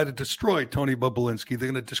to try to destroy Tony Bobulinski.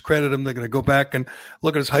 They're going to discredit him. They're going to go back and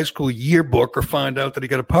look at his high school yearbook or find out that he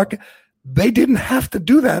got a pocket. They didn't have to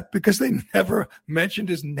do that because they never mentioned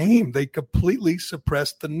his name. They completely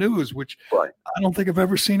suppressed the news, which I don't think I've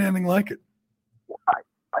ever seen anything like it. I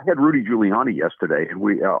had Rudy Giuliani yesterday, and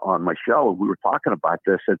we on my show, we were talking about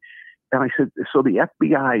this, and I said, so the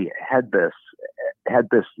FBI had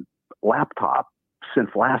this laptop since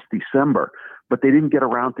last December, but they didn't get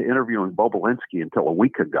around to interviewing Bobulinski until a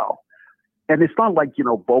week ago. And it's not like, you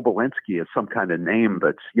know, Bobulinski is some kind of name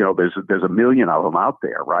that's, you know, there's a million of them out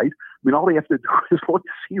there, right? I mean, all they have to do is look to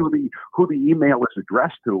see who the email is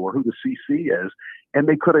addressed to or who the CC is, and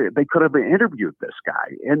they could have interviewed this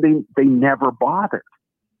guy, and they never bothered.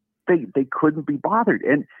 They couldn't be bothered.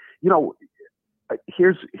 And, you know,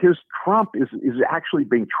 here's Trump is actually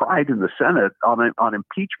being tried in the Senate on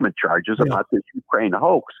impeachment charges about this Ukraine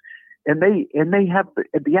hoax, and they have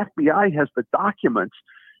the FBI has the documents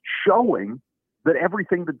showing that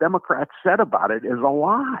everything the Democrats said about it is a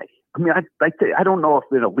lie. I mean, I don't know if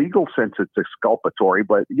in a legal sense it's exculpatory,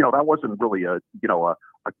 but, you know, that wasn't really a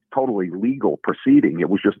totally legal proceeding. It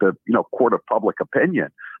was just a, you know, court of public opinion.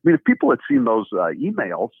 I mean, if people had seen those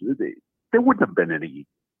emails, there wouldn't have been any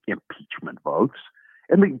impeachment votes.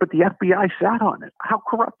 But the FBI sat on it. How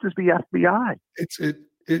corrupt is the FBI?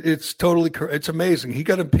 It's totally correct. It's amazing. He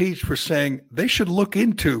got impeached for saying they should look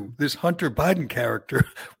into this Hunter Biden character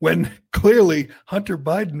when clearly Hunter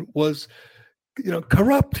Biden was, you know,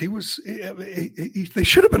 corrupt. They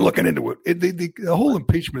should have been looking into it. The whole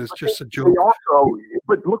impeachment is just a joke.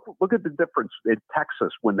 But look at the difference in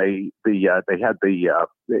Texas when they had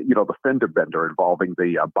the fender bender involving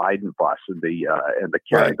the Biden bus and the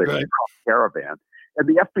Trump caravan, and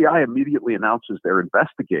the FBI immediately announces they're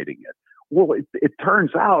investigating it. Well, it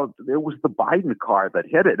turns out it was the Biden car that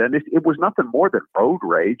hit it, and it was nothing more than road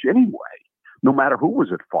rage anyway, no matter who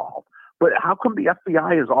was at fault. But how come the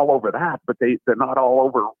FBI is all over that, but they're not all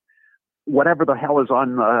over whatever the hell is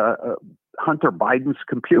on Hunter Biden's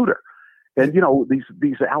computer? And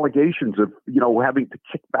these allegations of having to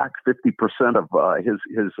kick back 50% of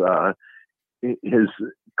his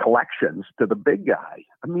collections to the big guy.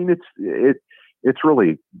 I mean, it's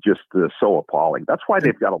really just so appalling. That's why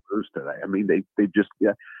they've got to lose today. I mean, they just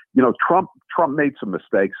Trump made some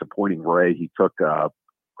mistakes appointing Ray. He took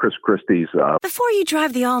Chris Christie's. Before you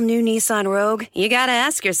drive the all-new Nissan Rogue, you got to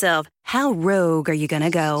ask yourself, how rogue are you going to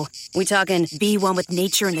go? We talking be one with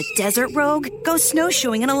nature in the desert rogue? Go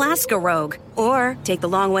snowshoeing in Alaska rogue? Or take the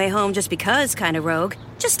long way home just because kind of rogue?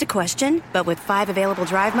 Just a question, but with 5 available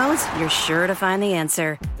drive modes, you're sure to find the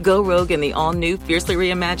answer. Go rogue in the all-new, fiercely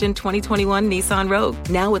reimagined 2021 Nissan Rogue,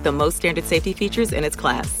 now with the most standard safety features in its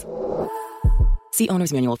class. See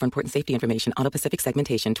Owner's Manual for important safety information. Auto Pacific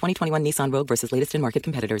segmentation. 2021 Nissan Rogue versus latest in market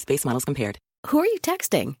competitors. Base models compared. Who are you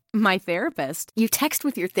texting? My therapist. You text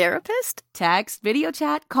with your therapist? Text, video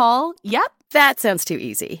chat, call. Yep. That sounds too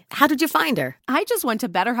easy. How did you find her? I just went to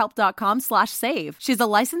betterhelp.com/save. She's a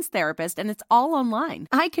licensed therapist and it's all online.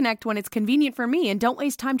 I connect when it's convenient for me and don't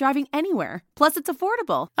waste time driving anywhere. Plus, it's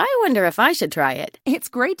affordable. I wonder if I should try it. It's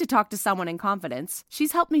great to talk to someone in confidence.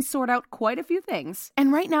 She's helped me sort out quite a few things.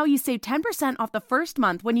 And right now you save 10% off the first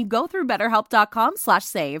month when you go through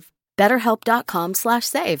betterhelp.com/save.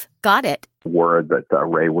 BetterHelp.com/save. Got it. Word that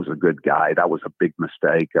Ray was a good guy. That was a big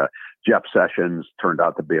mistake. Jeff Sessions turned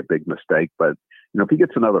out to be a big mistake, but if he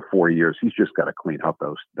gets another 4 years, he's just got to clean up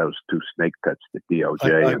those 2 snake pits at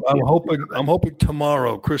DOJ. I'm hoping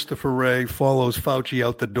tomorrow Christopher Wray follows Fauci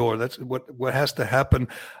out the door. That's what has to happen.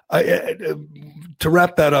 To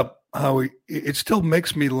wrap that up, Howie, it still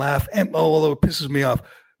makes me laugh, and although it pisses me off.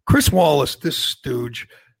 Chris Wallace, this stooge,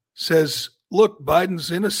 says, look,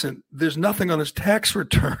 Biden's innocent. There's nothing on his tax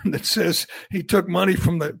return that says he took money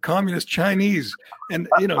from the communist Chinese. And,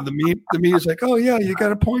 the media is like, oh, yeah, you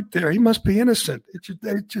got a point there. He must be innocent. It's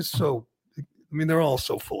just so, they're all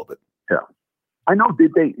so full of it. Yeah. I know.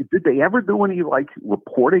 Did they ever do any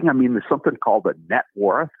reporting? I mean, there's something called a net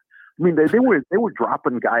worth. I mean, they were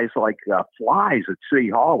dropping guys like flies at City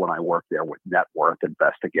Hall when I worked there with net worth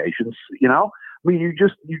investigations, I mean, you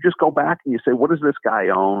just go back and you say, what does this guy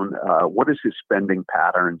own? What is his spending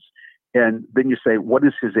patterns? And then you say, what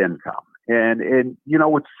is his income? And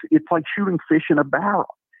it's like shooting fish in a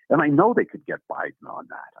barrel. And I know they could get Biden on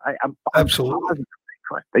that. I'm absolutely.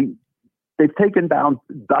 They've taken down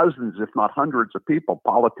dozens, if not hundreds of people,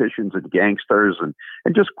 politicians and gangsters and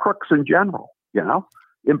just crooks in general,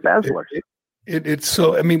 embezzlers. It's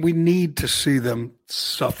so, we need to see them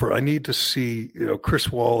suffer. I need to see,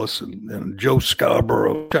 Chris Wallace and Joe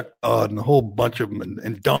Scarborough, Chuck Todd, and a whole bunch of them,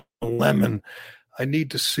 and Don Lemon. I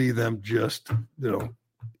need to see them just,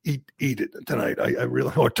 eat it tonight. I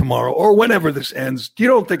really, or tomorrow, or whenever this ends. You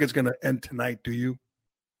don't think it's going to end tonight, do you?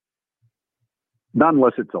 Not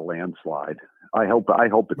unless it's a landslide. I hope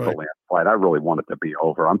it's a landslide. I really want it to be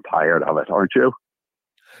over. I'm tired of it, aren't you?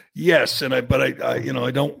 Yes, I can't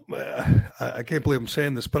believe I'm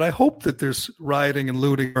saying this, but I hope that there's rioting and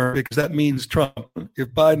looting because that means Trump.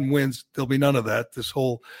 If Biden wins, there'll be none of that. This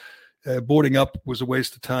whole boarding up was a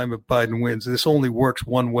waste of time if Biden wins. This only works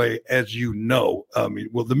one way, as you know.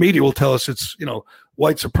 The media will tell us it's,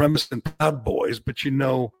 white supremacists and Proud Boys, but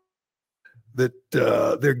that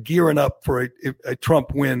they're gearing up for a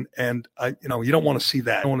Trump win, and you don't want to see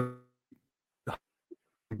that.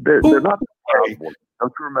 They're not the Proud Boys.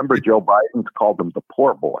 Don't you remember Joe Biden called them the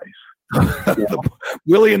poor boys?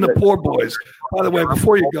 Willie and the poor boys. By the way,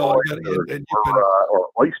 before you go, or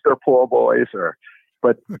oyster poor boys,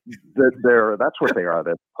 but that's what they are.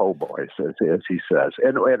 They're po boys, as he says.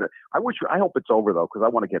 And I hope it's over though, because I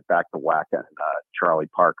want to get back to whacking Charlie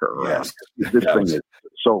Parker. Yes. This thing is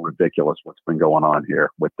so ridiculous. What's been going on here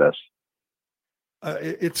with this?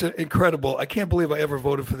 It's incredible. I can't believe I ever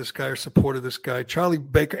voted for this guy or supported this guy, Charlie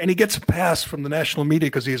Baker. And he gets a pass from the national media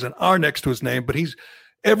because he has an R next to his name, but he's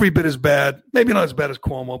every bit as bad, maybe not as bad as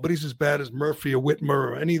Cuomo, but he's as bad as Murphy or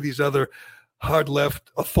Whitmer or any of these other hard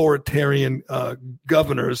left authoritarian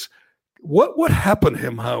governors. What happened to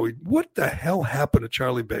him, Howie? What the hell happened to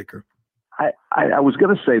Charlie Baker? I was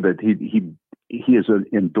going to say that he has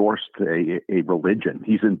endorsed a religion.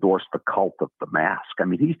 He's endorsed the cult of the mask. I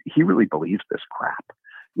mean, he really believes this crap.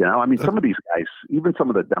 Some of these guys, even some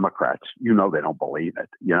of the Democrats, they don't believe it.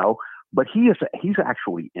 But he's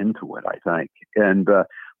actually into it, I think. And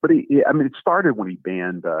it started when he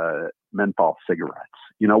banned menthol cigarettes.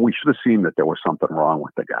 We should have seen that there was something wrong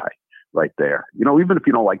with the guy. right there. You know, even if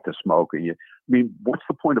you don't like to smoke, what's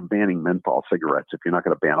the point of banning menthol cigarettes if you're not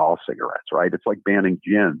going to ban all cigarettes, right? It's like banning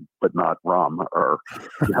gin, but not rum or,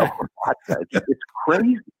 vodka. It's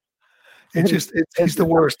crazy. He's the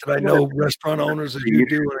worst. And I know restaurant owners as you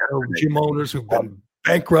do, and I know gym owners who've been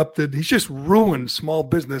bankrupted. He's just ruined small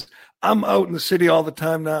business. I'm out in the city all the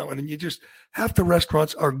time now, and half the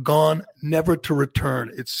restaurants are gone, never to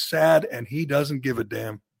return. It's sad, and he doesn't give a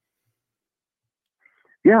damn.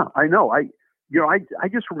 Yeah, I know. I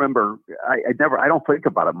just remember, I don't think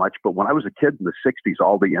about it much, but when I was a kid in the 60s,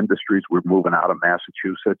 all the industries were moving out of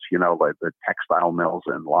Massachusetts, like the textile mills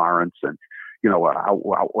in Lawrence and, where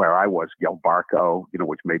I was, Gilbarco,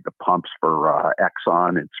 which made the pumps for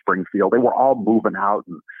Exxon and Springfield. They were all moving out,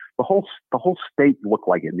 and the whole state looked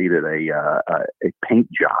like it needed a paint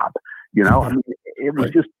job. It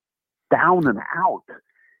was just down and out,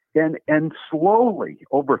 and slowly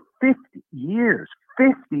over 50 years,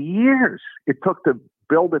 it took to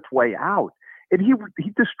build its way out, and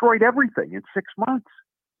he destroyed everything in 6 months.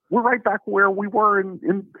 We're right back where we were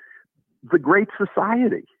in the Great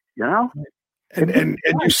Society, And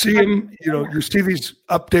you see him, you see these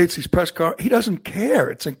updates, these press conferences. He doesn't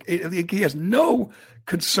care. He has no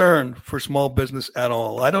concern for small business at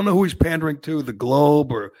all. I don't know who he's pandering to, the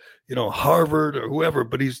Globe or, Harvard or whoever,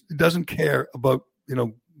 but he doesn't care about,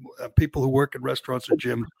 people who work in restaurants or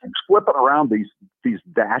gyms. He's flipping around these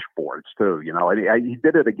dashboards too, he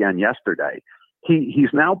did it again yesterday. He's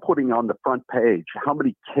now putting on the front page how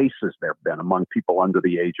many cases there have been among people under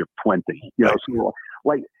the age of 20.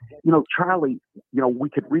 Charlie, we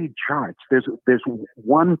could read charts. There's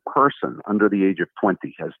one person under the age of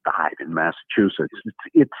 20 has died in Massachusetts.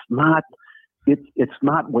 It's not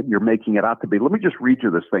what you're making it out to be. Let me just read you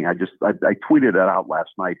this thing. I tweeted it out last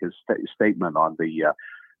night. His statement on the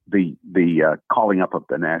calling up of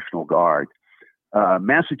the National Guard.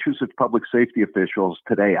 Massachusetts public safety officials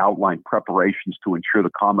today outlined preparations to ensure the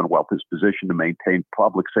Commonwealth is positioned to maintain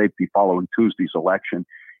public safety following Tuesday's election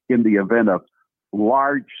in the event of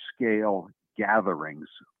large-scale gatherings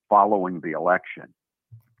following the election.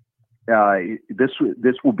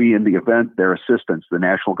 This will be in the event their assistance, the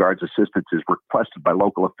National Guard's assistance, is requested by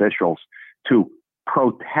local officials to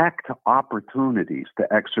protect opportunities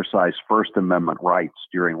to exercise First Amendment rights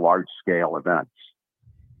during large-scale events.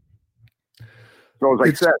 So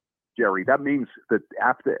as I said, Gerry, that means that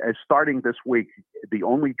starting this week, the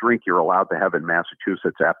only drink you're allowed to have in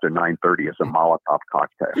Massachusetts after 9:30 is a Molotov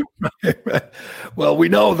cocktail. Well, we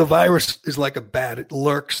know the virus is like a bat. It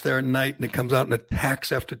lurks there at night and it comes out and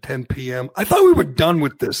attacks after 10 p.m. I thought we were done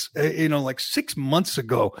with this, like 6 months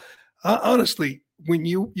ago. Honestly, when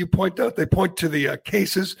you point out, they point to the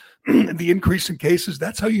cases, the increase in cases.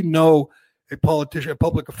 That's how you know a politician, a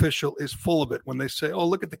public official is full of it when they say, oh,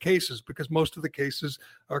 look at the cases, because most of the cases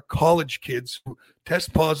are college kids who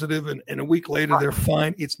test positive and a week later they're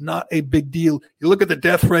fine. It's not a big deal. You look at the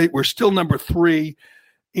death rate, we're still number 3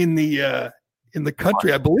 in the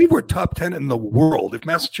country. I believe we're top 10 in the world. If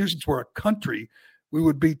Massachusetts were a country, we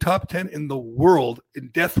would be top 10 in the world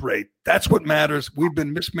in death rate. That's what matters. We've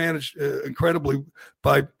been mismanaged incredibly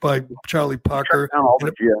by Charlie Parker. He shut down all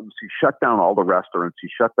the gyms. He shut down all the restaurants. He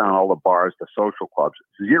shut down all the bars, the social clubs.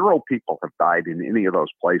 0 people have died in any of those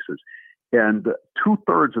places. And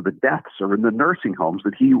 2/3 of the deaths are in the nursing homes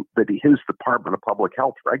that his Department of Public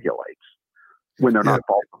Health regulates when they're not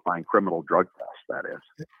falsifying criminal drug tests, that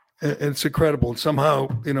is. It's incredible. And somehow,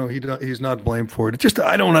 he's not blamed for it.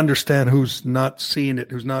 I don't understand who's not seeing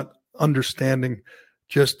it, who's not understanding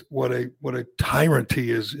just what a tyrant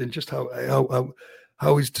he is, and just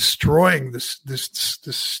how he's destroying this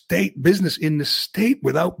state business in the state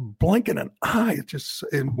without blinking an eye.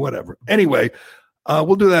 Whatever. Anyway,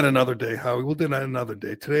 we'll do that another day, Howie. We'll do that another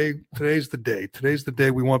day. Today's the day. Today's the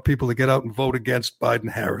day we want people to get out and vote against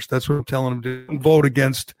Biden-Harris. That's what I'm telling them to do. Vote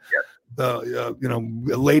against.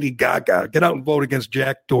 Lady Gaga. Get out and vote against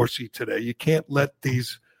Jack Dorsey today. You can't let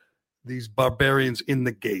these barbarians in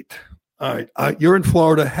the gate. All right. You're in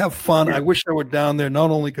Florida. Have fun. I wish I were down there,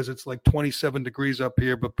 not only because it's like 27 degrees up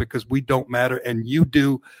here, but because we don't matter and you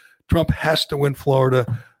do. Trump has to win Florida.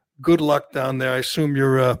 Good luck down there. I assume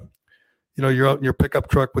you're out in your pickup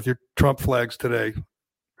truck with your Trump flags today.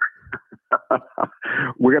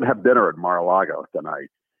 We're going to have dinner at Mar-a-Lago tonight.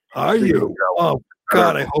 Are you? Oh,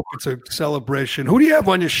 God, I hope it's a celebration. Who do you have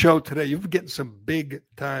on your show today? You've been getting some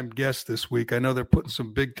big-time guests this week. I know they're putting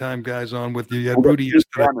some big-time guys on with you. You had Rudy yesterday.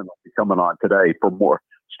 Steve Bannon will be coming on today for more.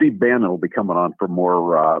 Steve Bannon will be coming on for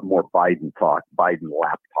more Biden talk, Biden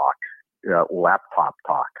laptop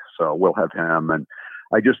talk. So we'll have him. And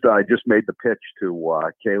I just made the pitch to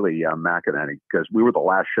Kaylee McEnany because we were the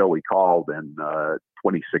last show he called in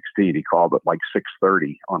 2016. He called at like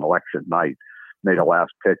 6:30 on election night, made a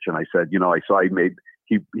last pitch, and I said, I saw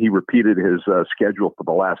he repeated his schedule for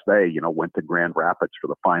the last day. Went to Grand Rapids for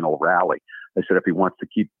the final rally. I said if he wants to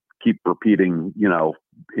keep repeating,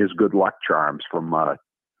 his good luck charms from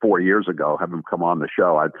 4 years ago, have him come on the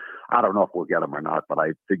show. I don't know if we'll get him or not, but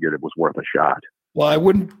I figured it was worth a shot. Well, I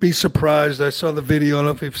wouldn't be surprised. I saw the video. I don't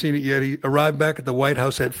know if you've seen it yet. He arrived back at the White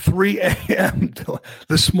House at 3 a.m.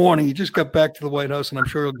 this morning. He just got back to the White House, and I'm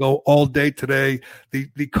sure he'll go all day today.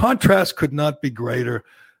 The contrast could not be greater.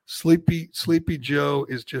 Sleepy Joe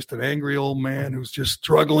is just an angry old man who's just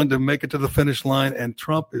struggling to make it to the finish line, and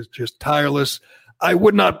Trump is just tireless. I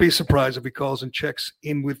would not be surprised if he calls and checks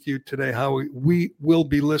in with you today, Howie. We will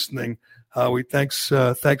be listening. Howie, thanks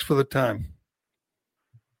for the time.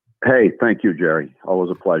 Hey, thank you, Gerry.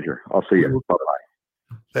 Always a pleasure. I'll see you.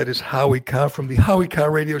 Bye-bye. That is Howie Carr from the Howie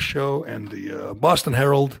Carr Radio Show and the Boston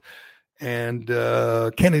Herald and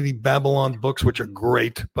Kennedy Babylon books, which are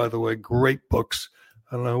great, by the way, great books.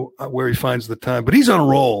 I don't know where he finds the time, but he's on a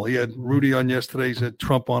roll. He had Rudy on yesterday. He's had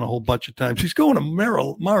Trump on a whole bunch of times. He's going to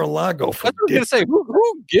Mar-a-Lago for. I was going to say,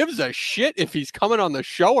 who gives a shit if he's coming on the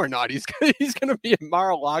show or not? He's going to be in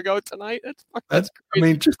Mar-a-Lago tonight. That's crazy. I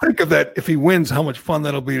mean, just think of that. If he wins, how much fun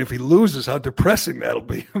that'll be. And if he loses, how depressing that'll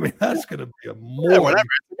be. I mean, that's going to be a more. Yeah, whatever.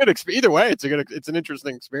 It's a good either way, it's an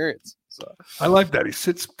interesting experience. So I like that. He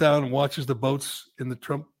sits down and watches the boats in the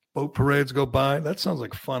Trump boat parades go by. That sounds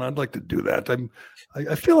like fun. I'd like to do that.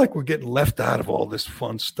 I feel like we're getting left out of all this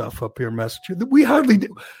fun stuff up here in Massachusetts. We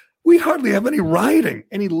hardly have any rioting,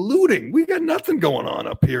 any looting. We got nothing going on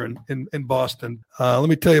up here in Boston. Let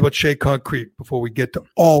me tell you about Shea Concrete before we get to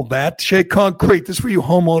all that. Shea Concrete, this is for you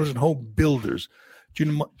homeowners and home builders. Did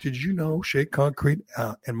you know Shea Concrete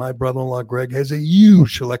and my brother-in-law Greg has a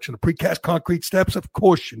huge selection of precast concrete steps? Of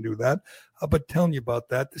course you knew that. I've been telling you about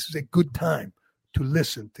that. This is a good time to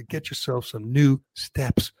listen, to get yourself some new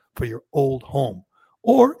steps for your old home.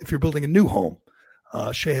 Or if you're building a new home,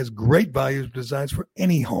 Shea has great values designs for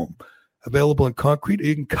any home. Available in concrete,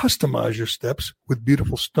 you can customize your steps with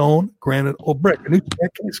beautiful stone, granite, or brick. A new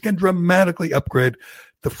staircase can dramatically upgrade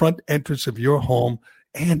the front entrance of your home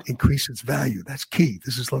and increase its value. That's key.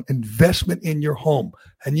 This is an investment in your home.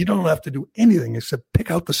 And you don't have to do anything except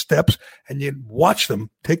pick out the steps and you watch them,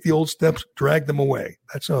 take the old steps, drag them away.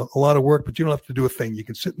 That's a lot of work, but you don't have to do a thing. You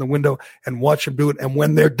can sit in the window and watch them do it. And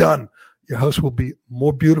when they're done, your house will be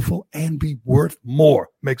more beautiful and be worth more.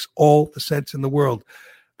 Makes all the sense in the world.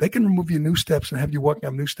 They can remove your new steps and have you walking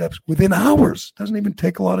up new steps within hours. Doesn't even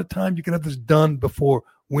take a lot of time. You can have this done before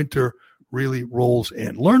winter really rolls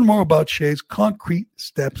in. Learn more about Shea's concrete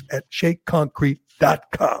steps at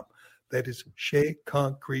sheaconcrete.com. That is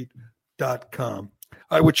sheaconcrete.com. All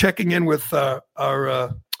right, we're checking in with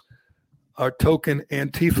our token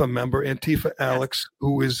Antifa member, Antifa Alex,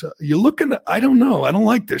 who is, you're looking, I don't know, I don't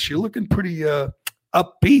like this. You're looking pretty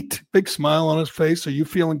upbeat, big smile on his face. Are you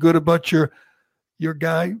feeling good about your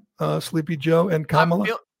guy, Sleepy Joe and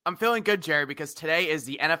Kamala? I'm feeling good, Gerry, because today is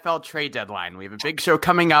the NFL trade deadline. We have a big show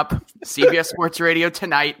coming up, CBS Sports Radio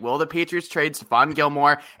tonight. Will the Patriots trade Stephon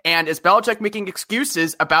Gilmore? And is Belichick making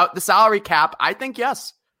excuses about the salary cap? I think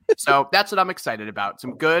yes. So that's what I'm excited about.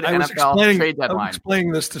 Some good NFL trade deadline. I was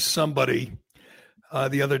explaining this to somebody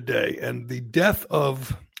the other day, and the death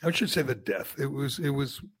of, I should say the death. It was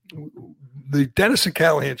the Dennis and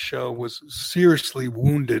Callahan show was seriously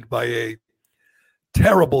wounded by a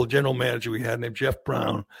terrible general manager we had named Jeff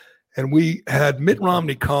Brown. And we had Mitt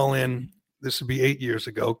Romney call in, this would be 8 years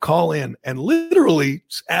ago, call in and literally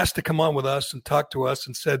asked to come on with us and talk to us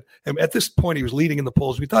and said, and at this point he was leading in the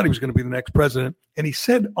polls. We thought he was going to be the next president. And he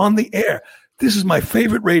said on the air, this is my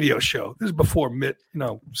favorite radio show. This is before Mitt,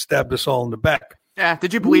 stabbed us all in the back. Yeah.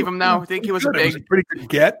 Did you believe him though? I think he was It was a pretty good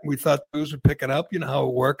get. We thought those would pick it up. You know how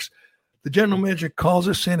it works. The general manager calls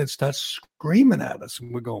us in and starts screaming at us.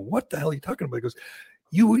 And we're going, what the hell are you talking about? He goes,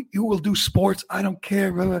 you will do sports. I don't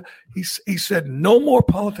care. He said, no more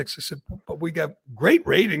politics. I said, but we got great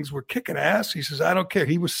ratings. We're kicking ass. He says, I don't care.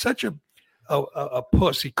 He was such a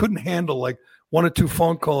puss. He couldn't handle like one or two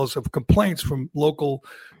phone calls of complaints from local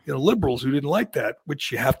liberals who didn't like that,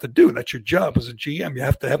 which you have to do. That's your job as a GM. You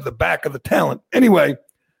have to have the back of the talent. Anyway,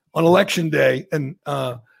 on election day, and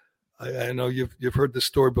I know you've heard this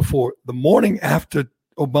story before. The morning after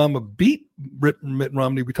Obama beat Mitt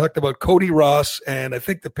Romney, we talked about Cody Ross and I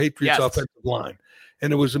think the Patriots offensive line.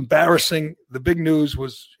 And it was embarrassing. The big news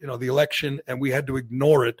was, the election, and we had to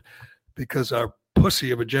ignore it because our pussy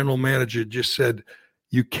of a general manager just said,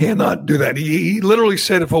 you cannot do that. He literally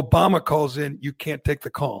said, if Obama calls in, you can't take the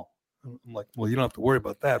call. I'm like, well, you don't have to worry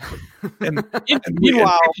about that. But,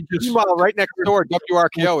 meanwhile, right next door,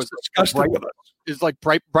 WRKO is like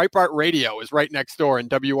Breitbart Radio is right next door in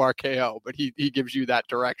WRKO, but he gives you that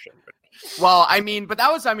direction. Well, that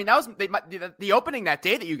was the opening that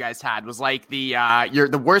day that you guys had was like the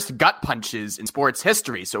worst gut punches in sports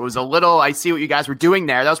history. So it was a little. I see what you guys were doing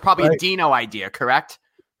there. That was probably a Dino idea, correct?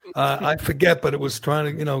 I forget, but it was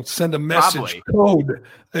trying to, send a message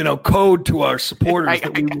code to our supporters. I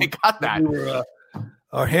got that.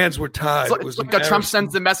 Our hands were tied. It's like Trump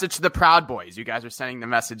sends the message to the Proud Boys. You guys were sending the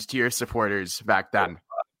message to your supporters back then.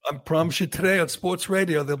 I promise you today on sports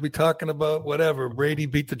radio, they'll be talking about whatever. Brady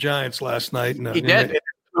beat the Giants last night. And, he did.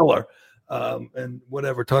 And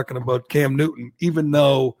whatever, talking about Cam Newton, even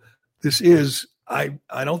though this is, I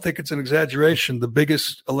don't think it's an exaggeration, the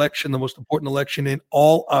biggest election, the most important election in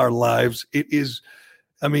all our lives. It is,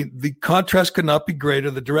 the contrast could not be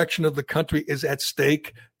greater. The direction of the country is at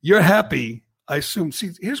stake. You're happy, I assume. See,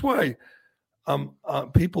 here's why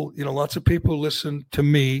people, lots of people listen to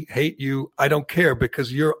me, hate you. I don't care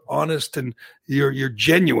because you're honest and you're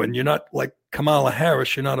genuine. You're not like Kamala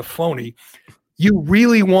Harris. You're not a phony. You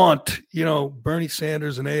really want, Bernie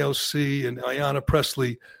Sanders and AOC and Ayanna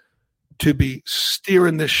Pressley to be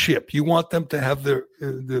steering this ship. You want them to have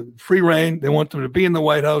the free reign. They want them to be in the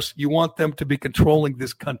White House. You want them to be controlling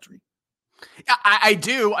this country. I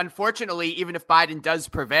do. Unfortunately, even if Biden does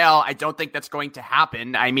prevail, I don't think that's going to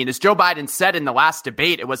happen. As Joe Biden said in the last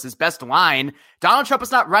debate, it was his best line. Donald Trump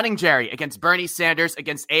is not running, Jerry, against Bernie Sanders,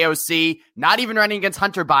 against AOC, not even running against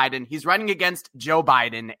Hunter Biden. He's running against Joe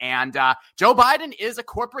Biden. And Joe Biden is a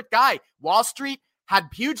corporate guy. Wall Street had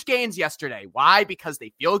huge gains yesterday. Why? Because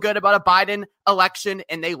they feel good about a Biden election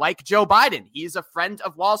and they like Joe Biden. He's a friend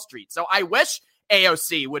of Wall Street. So I wish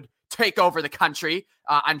AOC would take over the country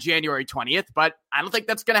on January 20th, but I don't think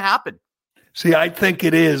that's going to happen. See, I think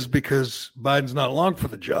it is because Biden's not long for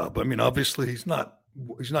the job. Obviously he's not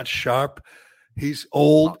sharp. He's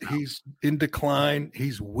old. He's in decline.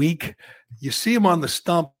 He's weak. You see him on the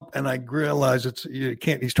stump, and I realize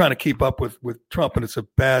he's trying to keep up with Trump, and it's a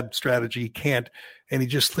bad strategy. He can't, and he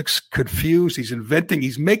just looks confused.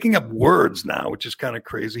 He's making up words now, which is kind of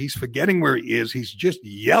crazy. He's forgetting where he is. He's just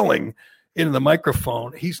yelling into the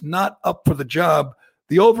microphone. He's not up for the job.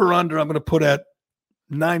 The over-under I'm going to put at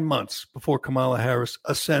 9 months before Kamala Harris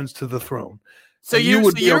ascends to the throne. So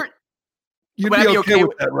you'd be okay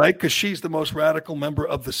with that, right? Because she's the most radical member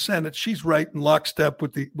of the Senate. She's right in lockstep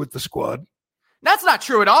with the squad. That's not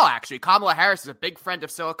true at all, actually. Kamala Harris is a big friend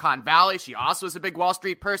of Silicon Valley. She also is a big Wall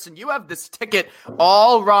Street person. You have this ticket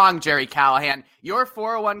all wrong, Gerry Callahan. Your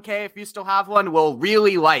 401k, if you still have one, will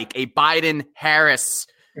really like a Biden-Harris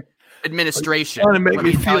administration. Trying to make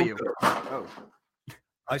me feel good. Oh.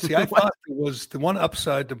 I thought it was the one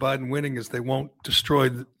upside to Biden winning is they won't destroy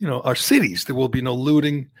our cities. There will be no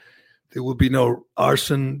looting. There will be no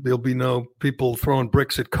arson. There'll be no people throwing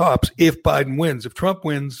bricks at cops if Biden wins. If Trump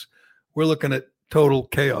wins, we're looking at total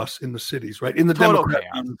chaos in the cities, right? In the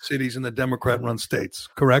Democrat-run cities, in the Democrat-run states,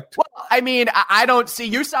 correct? Well, I don't see.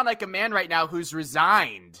 You sound like a man right now who's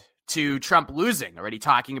resigned to Trump losing. Already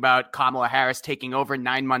talking about Kamala Harris taking over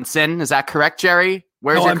 9 months in. Is that correct, Jerry?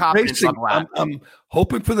 Where's your confidence level at? I'm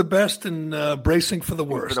hoping for the best and bracing for the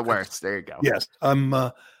worst. For the worst. There you go. Yes, I'm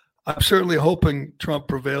certainly hoping Trump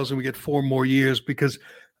prevails and we get 4 more years because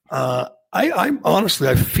I'm honestly,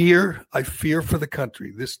 I fear for the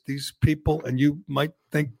country. These people, and you might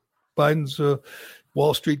think Biden's a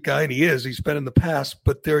Wall Street guy, and he is. He's been in the past,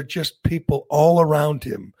 but there are just people all around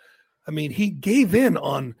him. He gave in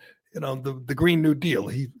on the Green New Deal.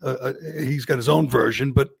 He's got his own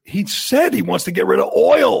version, but he said he wants to get rid of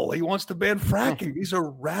oil. He wants to ban fracking. These are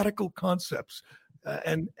radical concepts.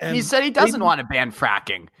 And he said he doesn't want to ban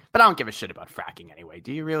fracking, but I don't give a shit about fracking anyway.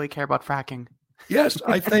 Do you really care about fracking? Yes,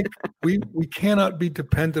 I think we cannot be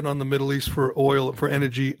dependent on the Middle East for oil, for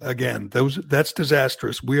energy again. That's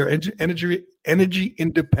disastrous. We are energy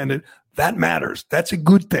independent. That matters. That's a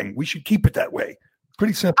good thing. We should keep it that way.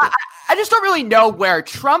 Pretty simple. I just don't really know where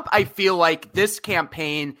Trump, I feel like this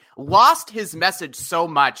campaign lost his message so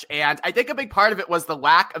much. And I think a big part of it was the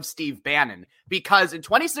lack of Steve Bannon, because in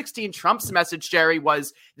 2016, Trump's message, Jerry,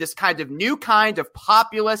 was this kind of new kind of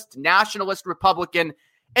populist, nationalist Republican.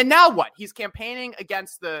 And now what? He's campaigning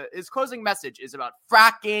against his closing message is about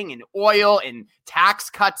fracking and oil and tax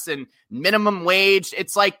cuts and minimum wage.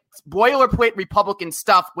 It's like boilerplate Republican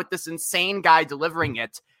stuff with this insane guy delivering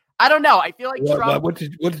it. I don't know. I feel like Trump. What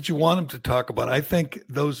did you want him to talk about? I think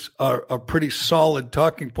those are pretty solid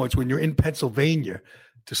talking points when you're in Pennsylvania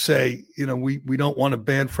to say, we don't want to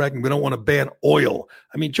ban fracking. We don't want to ban oil.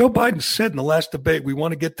 Joe Biden said in the last debate, we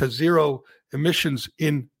want to get to zero emissions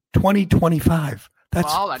in 2025.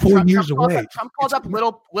 That's 4 years away. Trump called up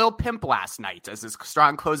Lil Pimp last night as his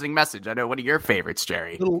strong closing message. I know one of your favorites,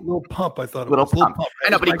 Gerry. Little Pump, I thought it Little was. Pump. I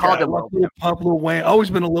know, but he called him Little Pump, Lil Wayne. Always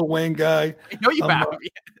been a Lil Wayne guy. I know you have.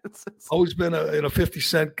 Always been a 50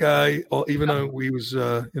 Cent guy, even though we was,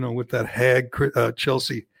 with that hag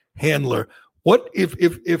Chelsea Handler. What if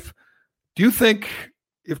do you think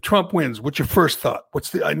if Trump wins, what's your first thought?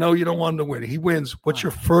 I know you don't want him to win. He wins. What's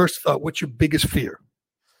your first thought? What's your biggest fear?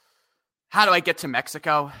 How do I get to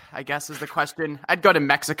Mexico, I guess is the question. I'd go to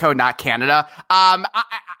Mexico, not Canada. I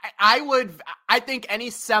think any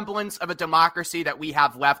semblance of a democracy that we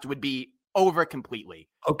have left would be over completely.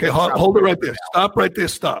 Okay, hold it right there. Stop right there.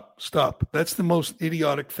 Stop. That's the most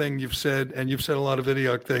idiotic thing you've said, and you've said a lot of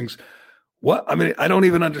idiotic things. What? I mean, I don't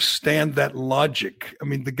even understand that logic. I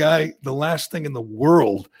mean, the guy, the last thing in the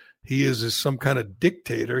world he is some kind of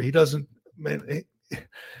dictator. He doesn't,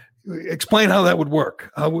 explain how that would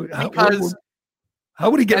work. How would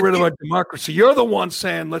he get rid of our democracy? You're the one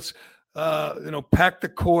saying, let's, pack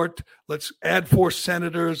the court. Let's add 4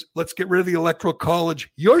 senators. Let's get rid of the electoral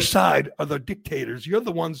college. Your side are the dictators. You're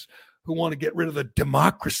the ones who want to get rid of the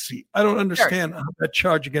democracy. I don't understand that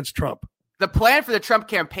charge against Trump. The plan for the Trump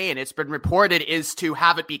campaign, it's been reported, is to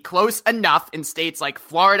have it be close enough in states like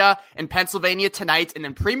Florida and Pennsylvania tonight and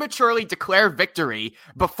then prematurely declare victory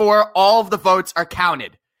before all of the votes are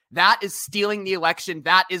counted. That is stealing the election.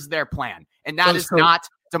 That is their plan. And that is not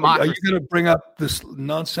democracy. Are you going to bring up this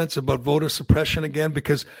nonsense about voter suppression again?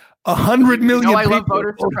 Because 100 million people. I love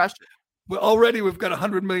voter suppression. Well, already we've got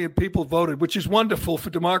 100 million people voted, which is wonderful for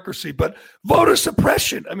democracy. But voter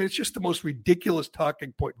suppression, I mean, it's just the most ridiculous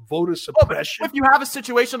talking point. Voter suppression. If you have a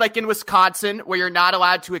situation like in Wisconsin where you're not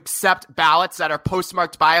allowed to accept ballots that are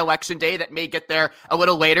postmarked by Election Day that may get there a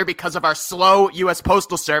little later because of our slow U.S.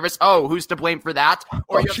 Postal Service, who's to blame for that?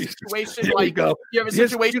 Or you have a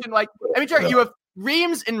situation you have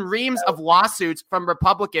reams and reams of lawsuits from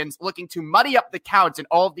Republicans looking to muddy up the counts in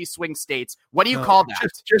all of these swing states. What do you call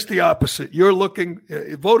that? Just the opposite. You're looking,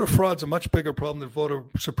 voter fraud's a much bigger problem than voter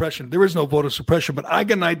suppression. There is no voter suppression, but I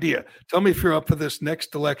got an idea. Tell me if you're up for this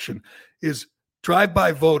next election, is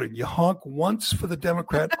drive-by voting. You honk once for the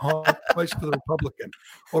Democrat, honk twice for the Republican.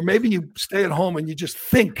 Or maybe you stay at home and you just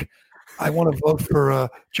think, I want to vote for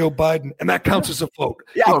Joe Biden, and that counts as a vote.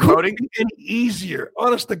 Yeah, voting be any easier.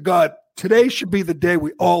 Honest to God, today should be the day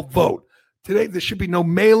we all vote. Today, there should be no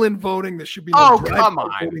mail-in voting. There should be no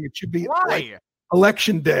voting. It should be like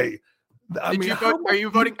Election Day. Are you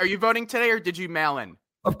voting? Are you voting today, or did you mail in?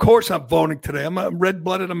 Of course, I'm voting today. I'm a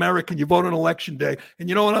red-blooded American. You vote on Election Day, and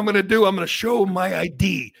you know what I'm going to do? I'm going to show my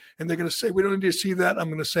ID, and they're going to say, "We don't need to see that." I'm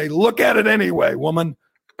going to say, "Look at it anyway, woman."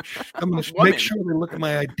 I'm going to make sure they look at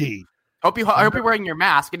my ID. I hope you're wearing your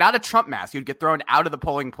mask and not a Trump mask. You'd get thrown out of the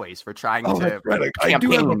polling place for trying to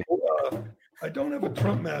campaign. I don't have a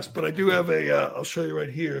Trump mask, but I do have I'll show you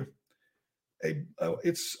right here.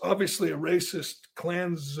 It's obviously a racist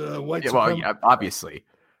Klan's white supremacy. Well, obviously.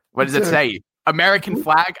 What does it say? American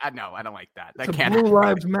flag? No, I don't like that. That can't Blue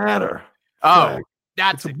Lives Matter. Oh,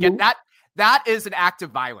 that's it. Get that. That is an act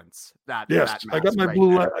of violence. Yes, I got my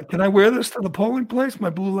blue. Can I wear this to the polling place? My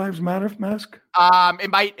Blue Lives Matter mask. It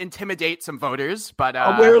might intimidate some voters, but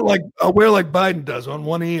I'll wear like Biden does on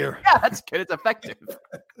one ear. Yeah, that's good. It's effective.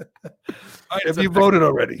 All right, have you voted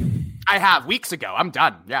already? I have weeks ago. I'm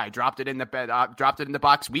done. Yeah, I dropped it in the bed. Dropped it in the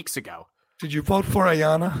box weeks ago. Did you vote for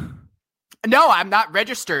Ayanna? No, I'm not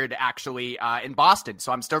registered actually in Boston,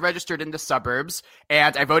 so I'm still registered in the suburbs,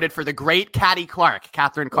 and I voted for the great Catherine Clark.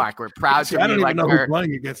 We're proud to be like her. I don't even know who's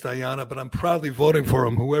running against Ayanna, but I'm proudly voting for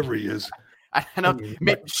him, whoever he is. I don't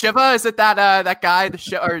know. Shiva, is it that guy?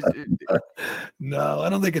 No, I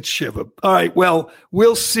don't think it's Shiva. All right, well,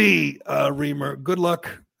 we'll see, Reamer. Good luck.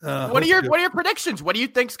 What are your predictions? What do you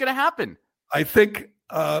think's going to happen? I think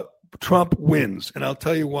Trump wins, and I'll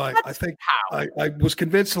tell you why. I think I was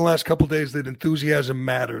convinced in the last couple of days that enthusiasm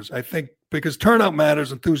matters. I think because turnout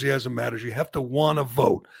matters, enthusiasm matters. You have to want to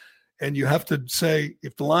vote, and you have to say,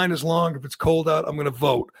 if the line is long, if it's cold out, I'm going to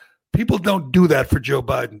vote. People don't do that for Joe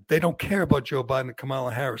Biden. They don't care about Joe Biden and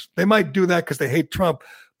Kamala Harris. They might do that because they hate Trump,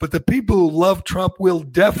 but the people who love Trump will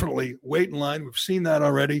definitely wait in line. We've seen that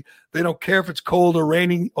already. They don't care if it's cold or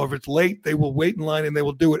raining or if it's late. They will wait in line and they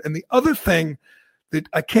will do it. And the other thing that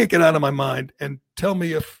I can't get out of my mind, and tell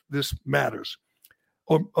me if this matters,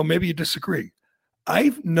 or maybe you disagree.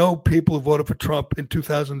 I know people who voted for Trump in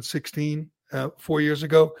 2016, 4 years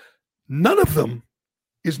ago. None of them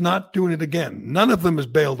is not doing it again. None of them has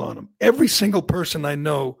bailed on him. Every single person I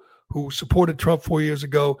know who supported Trump 4 years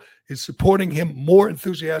ago is supporting him more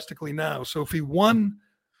enthusiastically now. So if he won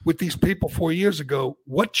with these people 4 years ago.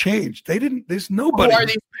 What changed? They didn't. There's nobody.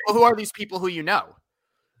 Who are these people who you know?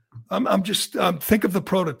 I'm just think of the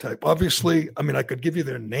prototype. Obviously, I mean, I could give you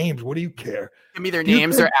their names. What do you care? Give me their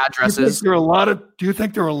names, their addresses. Do you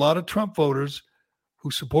think there are a lot of Trump voters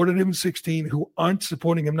who supported him in 2016 who aren't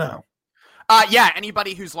supporting him now? Yeah,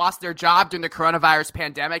 anybody who's lost their job during the coronavirus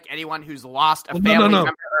pandemic, anyone who's lost a family member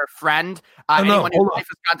or a friend, anyone whose life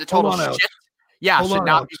has gone to total shit, should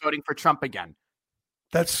not be voting for Trump again.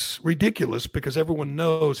 That's ridiculous because everyone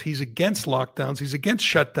knows he's against lockdowns. He's against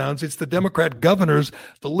shutdowns. It's the Democrat governors,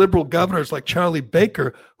 the liberal governors like Charlie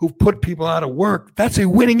Baker, who've put people out of work. That's a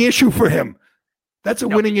winning issue for him. That's a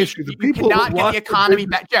winning issue. The people cannot get the economy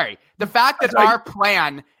back. Jerry, the fact that our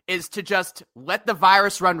plan is to just let the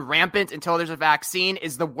virus run rampant until there's a vaccine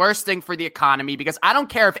is the worst thing for the economy, because I don't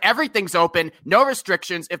care if everything's open, no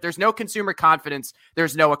restrictions. If there's no consumer confidence,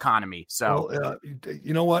 there's no economy. So,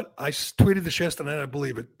 you know what? I tweeted this yesterday and I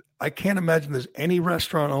believe it. I can't imagine there's any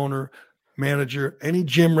restaurant owner, manager, any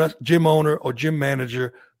gym owner or gym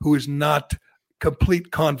manager who is not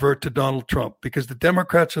complete convert to Donald Trump, because the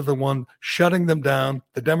Democrats are the one shutting them down.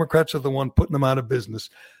 The Democrats are the one putting them out of business.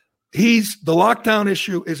 The lockdown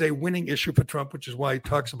issue is a winning issue for Trump, which is why he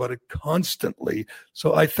talks about it constantly.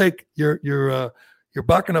 So I think you're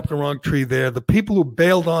barking up the wrong tree there. The people who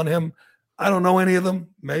bailed on him, I don't know any of them.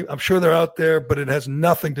 I'm sure they're out there, but it has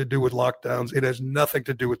nothing to do with lockdowns. It has nothing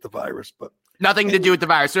to do with the virus. But nothing to do with the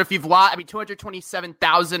virus. So if you've lost,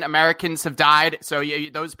 227,000 Americans have died. So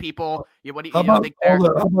those people, what do you think? How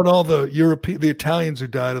about all the Italians who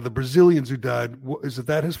died, or the Brazilians who died? Is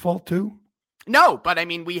that his fault too? No, but I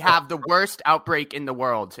mean, we have the worst outbreak in the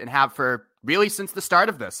world and have for really since the start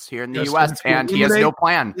of this here in the U.S., and he has no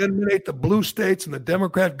plan. Eliminate the blue states and the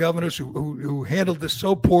Democrat governors who handled this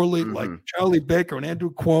so poorly, like Charlie Baker and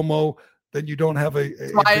Andrew Cuomo. Then you don't have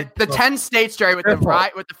the 10 states, Jerry, with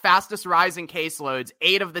the fastest rising caseloads.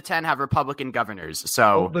 8 of the 10 have Republican governors.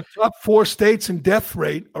 So the top 4 states in death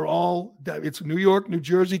rate are all. It's New York, New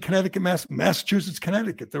Jersey, Connecticut, Massachusetts,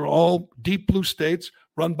 Connecticut. They're all deep blue states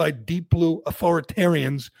run by deep blue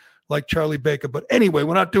authoritarians like Charlie Baker. But anyway,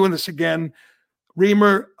 we're not doing this again.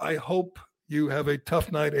 Reamer, I hope you have a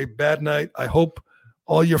tough night, a bad night. I hope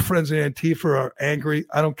all your friends in Antifa are angry.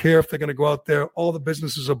 I don't care if they're going to go out there. All the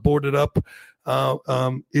businesses are boarded up.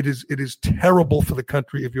 It is terrible for the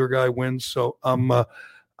country if your guy wins. So I'm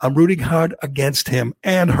rooting hard against him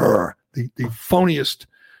and her, the phoniest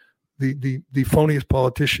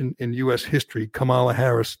politician in U.S. history, Kamala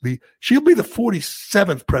Harris. She'll be the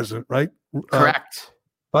 47th president, right? Correct.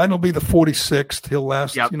 Biden will be the 46th. He'll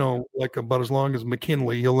last, like about as long as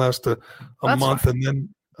McKinley. He'll last a month, fine.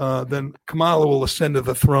 And then Kamala will ascend to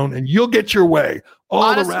the throne, and you'll get your way.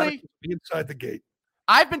 Honestly, the radicals be inside the gate.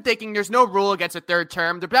 I've been thinking there's no rule against a third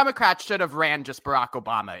term. The Democrats should have ran just Barack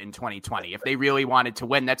Obama in 2020 if they really wanted to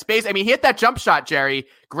win. That's base. I mean, he hit that jump shot, Jerry.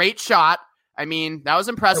 Great shot. I mean, that was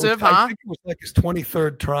impressive, I think it was like his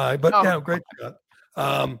 23rd try, but great shot.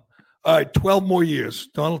 All right, 12 more years,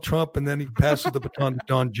 Donald Trump, and then he passes the baton to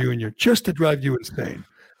Don Jr. just to drive you insane.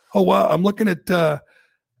 Oh, wow. I'm looking at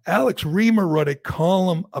Alex Reamer wrote a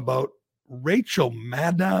column about Rachel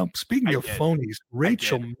Maddow. Speaking of phonies,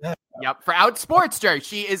 Rachel Maddow. Yep, for Outsports, Jerry.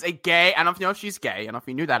 She is a gay. I don't know if she's gay. I don't know if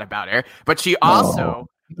you knew that about her, but she also...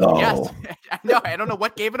 No. Yes, no, I don't know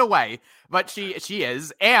what gave it away, but she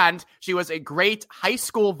is, and she was a great high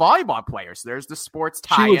school volleyball player. So there's the sports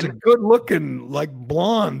tie-in. She was a good-looking, like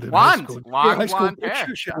blonde blonde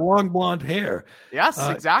hair. She had long blonde hair. Yes,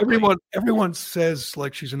 exactly. Everyone says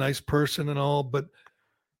like she's a nice person and all, but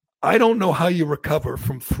I don't know how you recover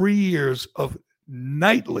from 3 years of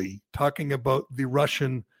nightly talking about the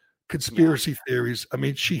Russian conspiracy theories. I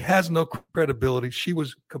mean, she has no credibility. She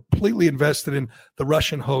was completely invested in the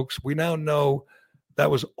Russian hoax. We now know that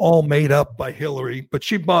was all made up by Hillary, but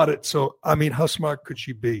she bought it. So, I mean, how smart could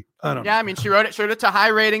she be? I don't know. Yeah, I mean, she wrote it to high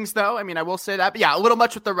ratings, though. I mean, I will say that. But yeah, a little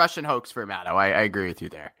much with the Russian hoax for Maddow. I agree with you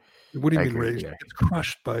there. What do you mean raised? It's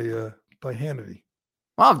crushed by Hannity.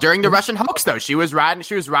 Well, during the Russian hoax, though, she was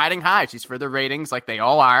riding high. She's for the ratings like they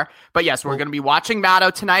all are. But yes, we're going to be watching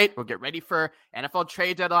Maddow tonight. We'll get ready for NFL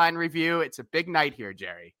trade deadline review. It's a big night here,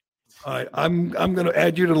 Jerry. All right, I'm going to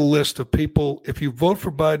add you to the list of people. If you vote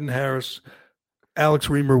for Biden-Harris, Alex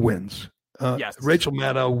Reamer wins. Yes. Rachel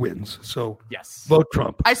Maddow wins. So yes, vote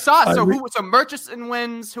Trump. I saw. So Murchison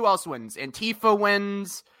wins. Who else wins? Antifa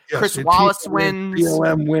wins. Yes, Chris Wallace wins.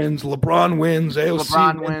 BLM wins. LeBron wins.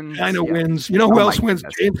 AOC wins. China wins. You know who else wins?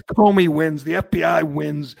 James Comey wins. The FBI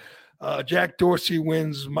wins. Jack Dorsey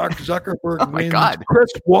wins. Mark Zuckerberg wins. God.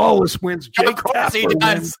 Chris Wallace wins. Jake of course Tapper he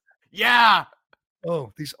does. Wins. Yeah.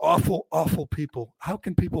 Oh, these awful, awful people. How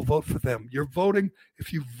can people vote for them? You're voting.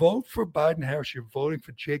 If you vote for Biden Harris, you're voting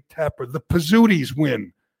for Jake Tapper. The Pizzutis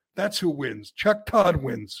win. That's who wins. Chuck Todd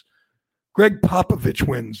wins. Greg Popovich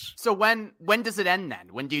wins. So when does it end then?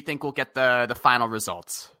 When do you think we'll get the final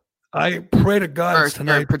results? I pray to God it's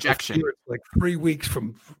tonight. Projection. It's like 3 weeks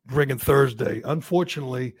from friggin' Thursday.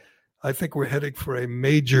 Unfortunately, I think we're heading for a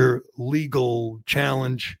major legal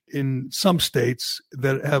challenge in some states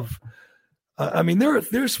that have.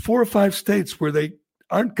 There's 4 or 5 states where they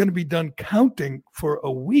aren't going to be done counting for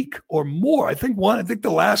a week or more. I think the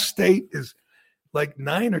last state is like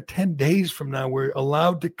 9 or 10 days from now. We're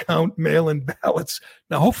allowed to count mail-in ballots.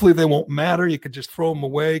 Now, hopefully they won't matter. You could just throw them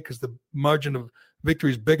away because the margin of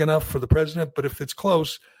victory is big enough for the president. But if it's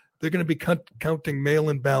close, they're going to be counting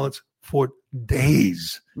mail-in ballots for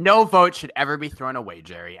days. No vote should ever be thrown away,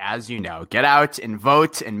 Jerry. As you know, get out and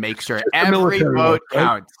vote and make sure every vote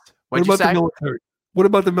counts. What about the military? What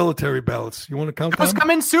about the military ballots? You want to count them? Those come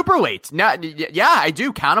in super late. No, yeah, I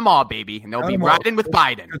do. Count them all, baby. And they'll be riding with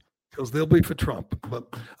Biden. Because they'll be for Trump. But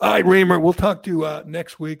all right, Reamer, we'll talk to you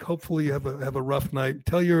next week. Hopefully you have a rough night.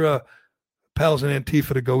 Tell your pals in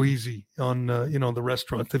Antifa to go easy on the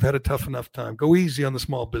restaurants. They've had a tough enough time. Go easy on the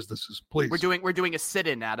small businesses, please. We're doing a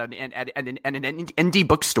sit-in at an indie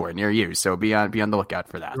bookstore near you, so be on the lookout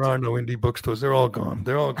for that. There are no indie bookstores. They're all gone.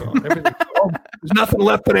 There's nothing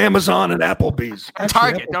left but Amazon and Applebee's. Actually,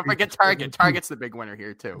 Target. Don't forget Target. Target's the big winner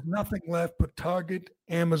here too. There's nothing left but Target,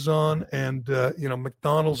 Amazon, and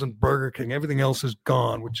McDonald's and Burger King. Everything else is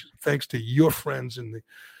gone, which thanks to your friends in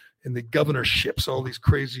the governorships. All these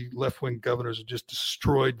crazy left-wing governors have just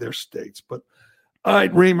destroyed their states. But all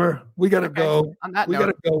right, Reamer, we got to go. On that note,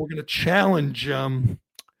 gotta go. We're going to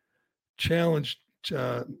challenge.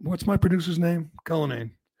 What's my producer's name?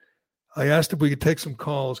 Cullinane. I asked if we could take some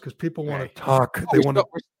calls because people want to talk.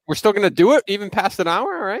 We're still going to do it even past an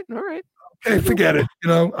hour. All right. Okay, forget it.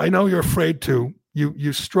 I know you're afraid to.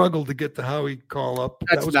 You struggled to get the Howie call up.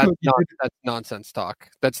 That's nonsense talk.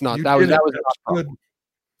 That's not. That was good.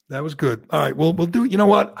 That was good. All right. We'll do. You know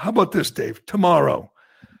what? How about this, Dave? Tomorrow,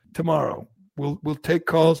 we'll take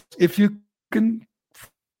calls if you can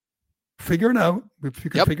figure it out. If you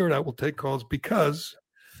can figure it out, we'll take calls because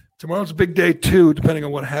tomorrow's a big day too. Depending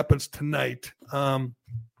on what happens tonight. I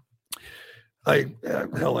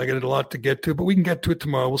got a lot to get to, but we can get to it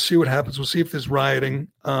tomorrow. We'll see what happens. We'll see if there's rioting.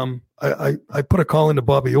 I put a call into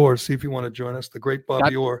Bobby Orr, see if you want to join us. The great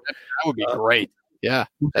Bobby Orr. That would be great. Yeah,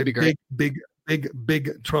 that'd be great.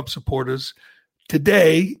 Big Trump supporters.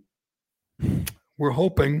 Today, we're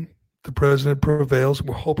hoping the president prevails.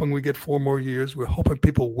 We're hoping we get 4 more years. We're hoping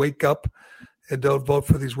people wake up and don't vote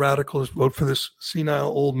for these radicals, vote for this senile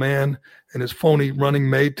old man and his phony running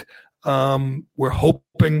mate. We're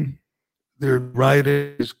hoping their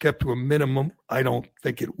rioting is kept to a minimum. I don't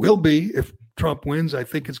think it will be. If Trump wins, I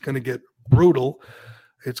think it's going to get brutal.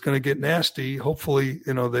 It's going to get nasty. Hopefully,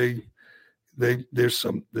 there's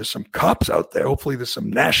some cops out there. Hopefully there's some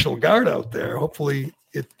National Guard out there. Hopefully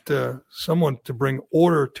someone to bring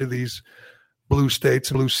order to these blue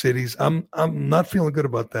states and blue cities. I'm not feeling good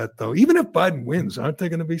about that though. Even if Biden wins, aren't there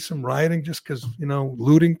going to be some rioting just because,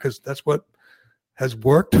 looting? Because that's what has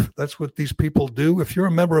worked. That's what these people do. If you're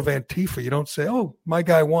a member of Antifa, you don't say, oh, my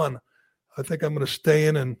guy won. I think I'm going to stay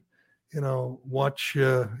in and, watch,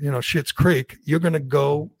 Schitt's Creek. You're going to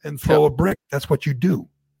go and throw a brick. That's what you do.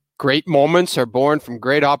 Great moments are born from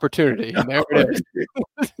great opportunity. And there it is.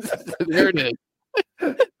 There it is.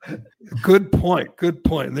 Good point.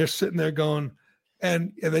 And they're sitting there going,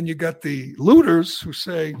 and then you got the looters who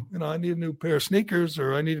say, I need a new pair of sneakers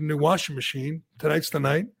or I need a new washing machine. Tonight's the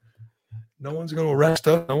night. No one's going to arrest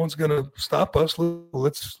us. No one's going to stop us.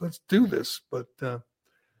 Let's do this. But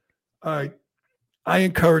I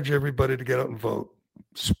encourage everybody to get out and vote,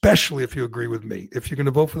 especially if you agree with me. If you're going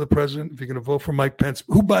to vote for the president, if you're going to vote for Mike Pence,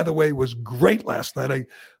 who, by the way, was great last night. I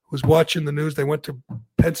was watching the news. They went to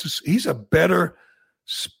Pence's. He's a better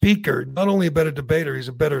speaker, not only a better debater, he's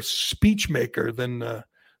a better speech maker than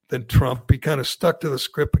Trump. He kind of stuck to the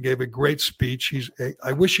script and gave a great speech.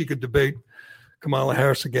 I wish he could debate Kamala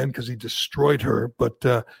Harris again because he destroyed her. But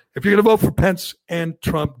if you're going to vote for Pence and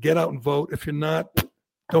Trump, get out and vote. If you're not,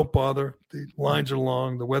 don't bother. The lines are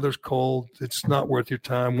long. The weather's cold. It's not worth your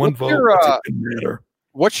time. One vote doesn't matter.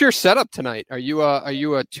 What's your setup tonight? Are you a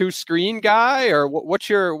 2-screen guy, or what's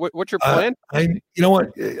your plan? You know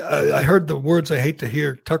what? I heard the words I hate to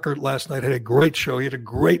hear. Tucker last night had a great show. He had a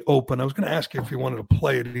great open. I was going to ask you if you wanted to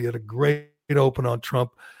play it. He had a great open on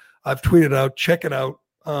Trump. I've tweeted out. Check it out.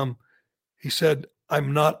 He said,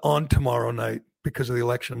 I'm not on tomorrow night because of the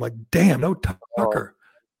election. I'm like, damn, no Tucker.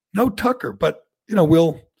 But,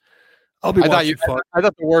 I'll be I watching thought Fox. I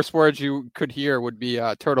thought the worst words you could hear would be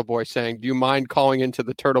Turtle Boy saying, "Do you mind calling into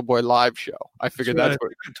the Turtle Boy live show?" I figured that's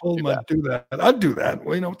what I told him I'd do that. I'd do that.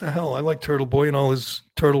 Well, you know what the hell? I like Turtle Boy and all his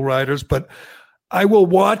turtle riders, but I will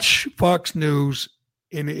watch Fox News.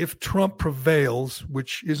 And if Trump prevails,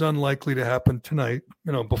 which is unlikely to happen tonight,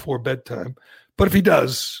 before bedtime, but if he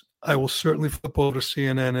does, I will certainly flip over to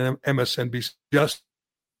CNN and MSNBC just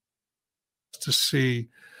to see,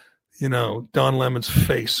 Don Lemon's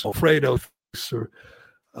face, Alfredo's face,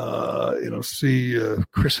 or see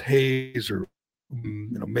Chris Hayes, or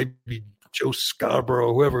maybe Joe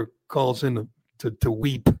Scarborough, whoever calls in to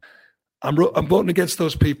weep. I'm voting against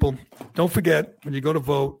those people. Don't forget, when you go to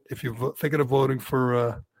vote, if you're thinking of voting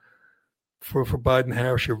for Biden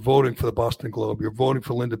Harris, you're voting for the Boston Globe. You're voting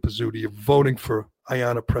for Linda Pizzuti. You're voting for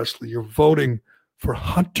Ayanna Pressley. You're voting for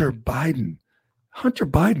Hunter Biden. Hunter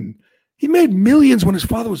Biden. He made millions when his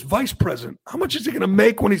father was vice president. How much is he going to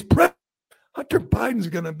make when he's president? Hunter Biden's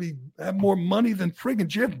going to have more money than friggin'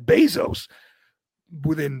 Jeff Bezos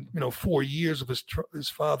within 4 years of his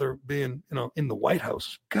father being in the White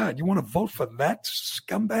House. God, you want to vote for that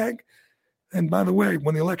scumbag? And by the way,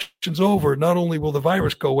 when the election's over, not only will the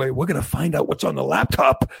virus go away, we're going to find out what's on the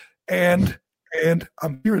laptop. And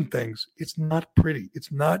I'm hearing things. It's not pretty.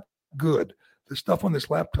 It's not good. The stuff on this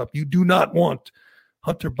laptop, you do not want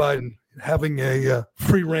Hunter Biden having a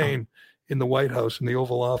free reign in the White House, in the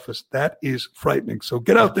Oval Office. That is frightening. So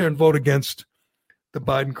get out there and vote against the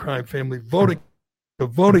Biden crime family. Vote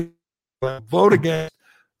against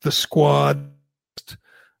the squad,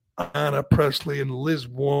 Ayanna Pressley and Liz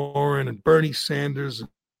Warren and Bernie Sanders.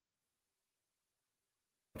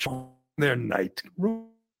 Their night.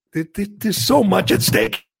 There's so much at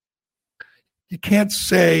stake. You can't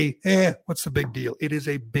say, what's the big deal? It is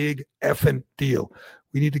a big effing deal.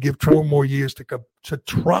 We need to give Trump 4 more years to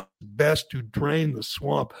Trump's best to drain the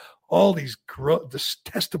swamp. All these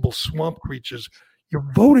detestable swamp creatures. You're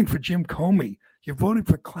voting for Jim Comey. You're voting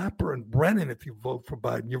for Clapper and Brennan if you vote for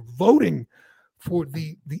Biden. You're voting for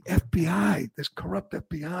the FBI, this corrupt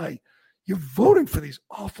FBI. You're voting for these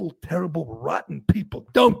awful, terrible, rotten people.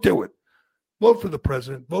 Don't do it. Vote for the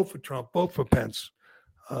president. Vote for Trump. Vote for Pence.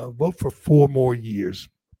 Vote for 4 more years.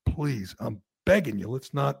 Please, I'm begging you.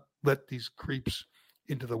 Let's not let these creeps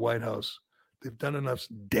into the White House. They've done enough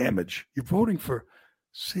damage. You're voting for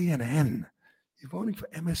CNN. You're voting for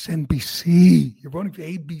MSNBC. You're voting for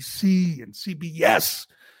ABC and CBS.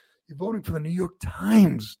 You're voting for the New York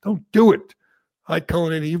Times. Don't do it. Hi,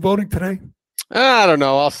 Cullen. Are you voting today? I don't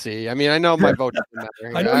know. I'll see. I mean, I know my vote doesn't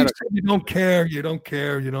matter. I know you said you don't care. You don't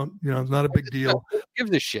care. You don't. It's not a big deal. Give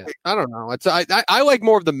this shit. I don't know. It's I like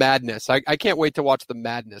more of the madness. I can't wait to watch the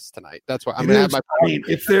madness tonight. That's why I'm gonna have my.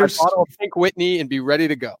 If there's bottle of Pink Whitney and be ready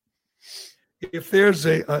to go. If there's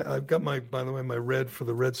I've got my red for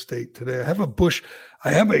the red state today. I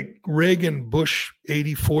have a Reagan Bush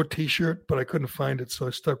 84 T-shirt, but I couldn't find it, so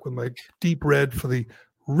I stuck with my deep red for the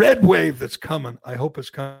red wave that's coming. I hope it's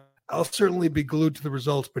coming. I'll certainly be glued to the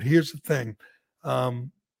results, but here's the thing.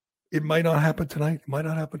 It might not happen tonight. It might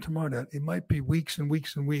not happen tomorrow night. It might be weeks and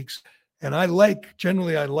weeks and weeks. And I like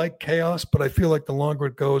chaos, but I feel like the longer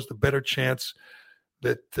it goes, the better chance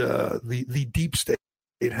that the deep state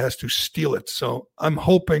has to steal it. So I'm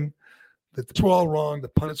hoping that it's all wrong, the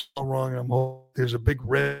pundits are all wrong, and I'm hoping there's a big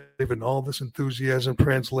wave and all this enthusiasm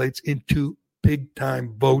translates into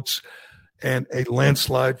big-time votes and a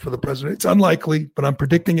landslide for the president. It's unlikely, but I'm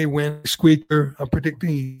predicting a win, squeaker. I'm predicting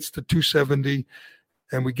he's to 270,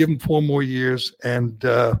 and we give him 4 more years. And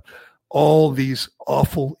all these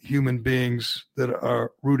awful human beings that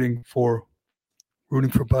are rooting for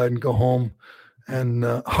Biden go home and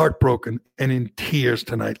heartbroken and in tears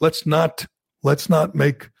tonight. Let's not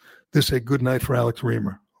make this a good night for Alex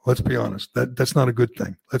Reamer. Let's be honest. That's not a good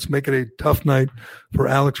thing. Let's make it a tough night for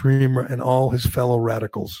Alex Reamer and all his fellow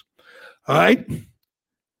radicals. All right.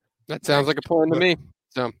 That sounds like a plan to me.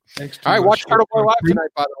 So, all right, watch Turtle Boy live tonight,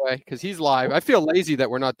 by the way, because he's live. I feel lazy that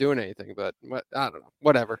we're not doing anything, but I don't know.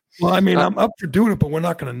 Whatever. Well, I mean, I'm up for doing it, but we're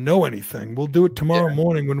not going to know anything. We'll do it tomorrow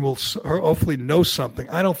morning when we'll hopefully know something.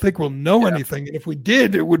 I don't think we'll know anything, and if we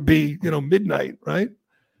did, it would be midnight, right?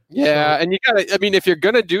 Yeah, and you gotta. I mean, if you're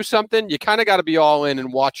gonna do something, you kind of got to be all in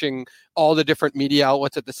and watching all the different media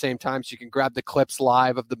outlets at the same time, so you can grab the clips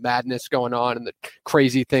live of the madness going on and the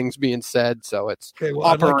crazy things being said. So it's okay. Well,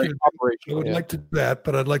 I would like to do that,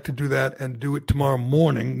 but I'd like to do that and do it tomorrow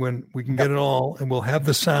morning when we can get it all, and we'll have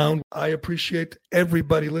the sound. I appreciate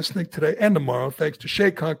everybody listening today and tomorrow. Thanks to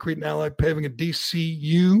Shea Concrete and Allied Paving at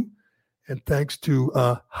DCU. And thanks to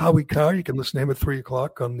Howie Carr. You can listen to him at 3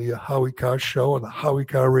 o'clock on the Howie Carr Show on the Howie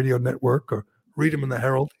Carr Radio Network, or read him in the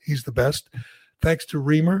Herald. He's the best. Thanks to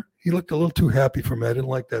Reamer. He looked a little too happy for me. I didn't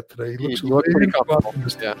like that today. He looked pretty comfortable.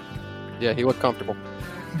 Yeah, he looked comfortable.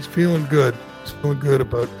 He's feeling good. He's feeling good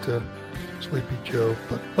about Sleepy Joe.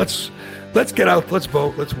 But let's get out. Let's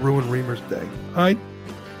vote. Let's ruin Reamer's day. All right.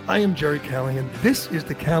 I am Gerry Callahan. This is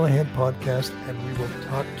the Callahan Podcast, and we will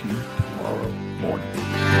talk to you tomorrow morning.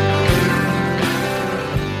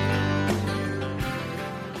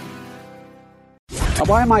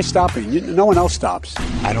 Why am I stopping? No one else stops.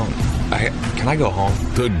 Can I go home?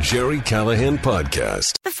 The Gerry Callahan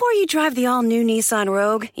Podcast. Before you drive the all-new Nissan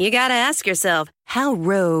Rogue, you gotta ask yourself, how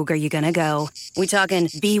rogue are you gonna go? We talking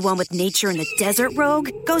be one with nature in the desert rogue?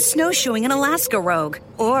 Go snowshoeing in Alaska rogue?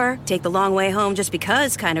 Or take the long way home just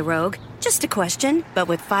because kind of rogue? Just a question, but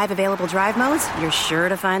with 5 available drive modes, you're sure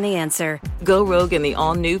to find the answer. Go rogue in the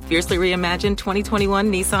all-new, fiercely reimagined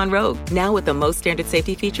 2021 Nissan Rogue, now with the most standard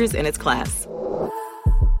safety features in its class.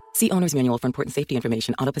 See Owner's Manual for important safety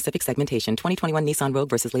information. Auto Pacific segmentation. 2021 Nissan Rogue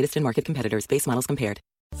versus latest in market competitors. Base models compared.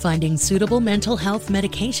 Finding suitable mental health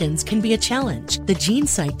medications can be a challenge. The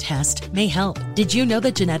GeneSight test may help. Did you know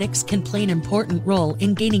that genetics can play an important role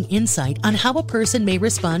in gaining insight on how a person may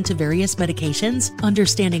respond to various medications?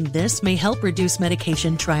 Understanding this may help reduce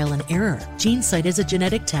medication trial and error. GeneSight is a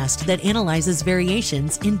genetic test that analyzes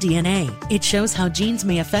variations in DNA. It shows how genes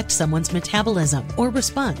may affect someone's metabolism or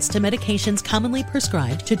response to medications commonly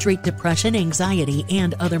prescribed to treat depression, anxiety,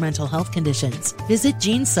 and other mental health conditions. Visit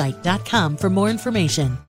GeneSight.com for more information.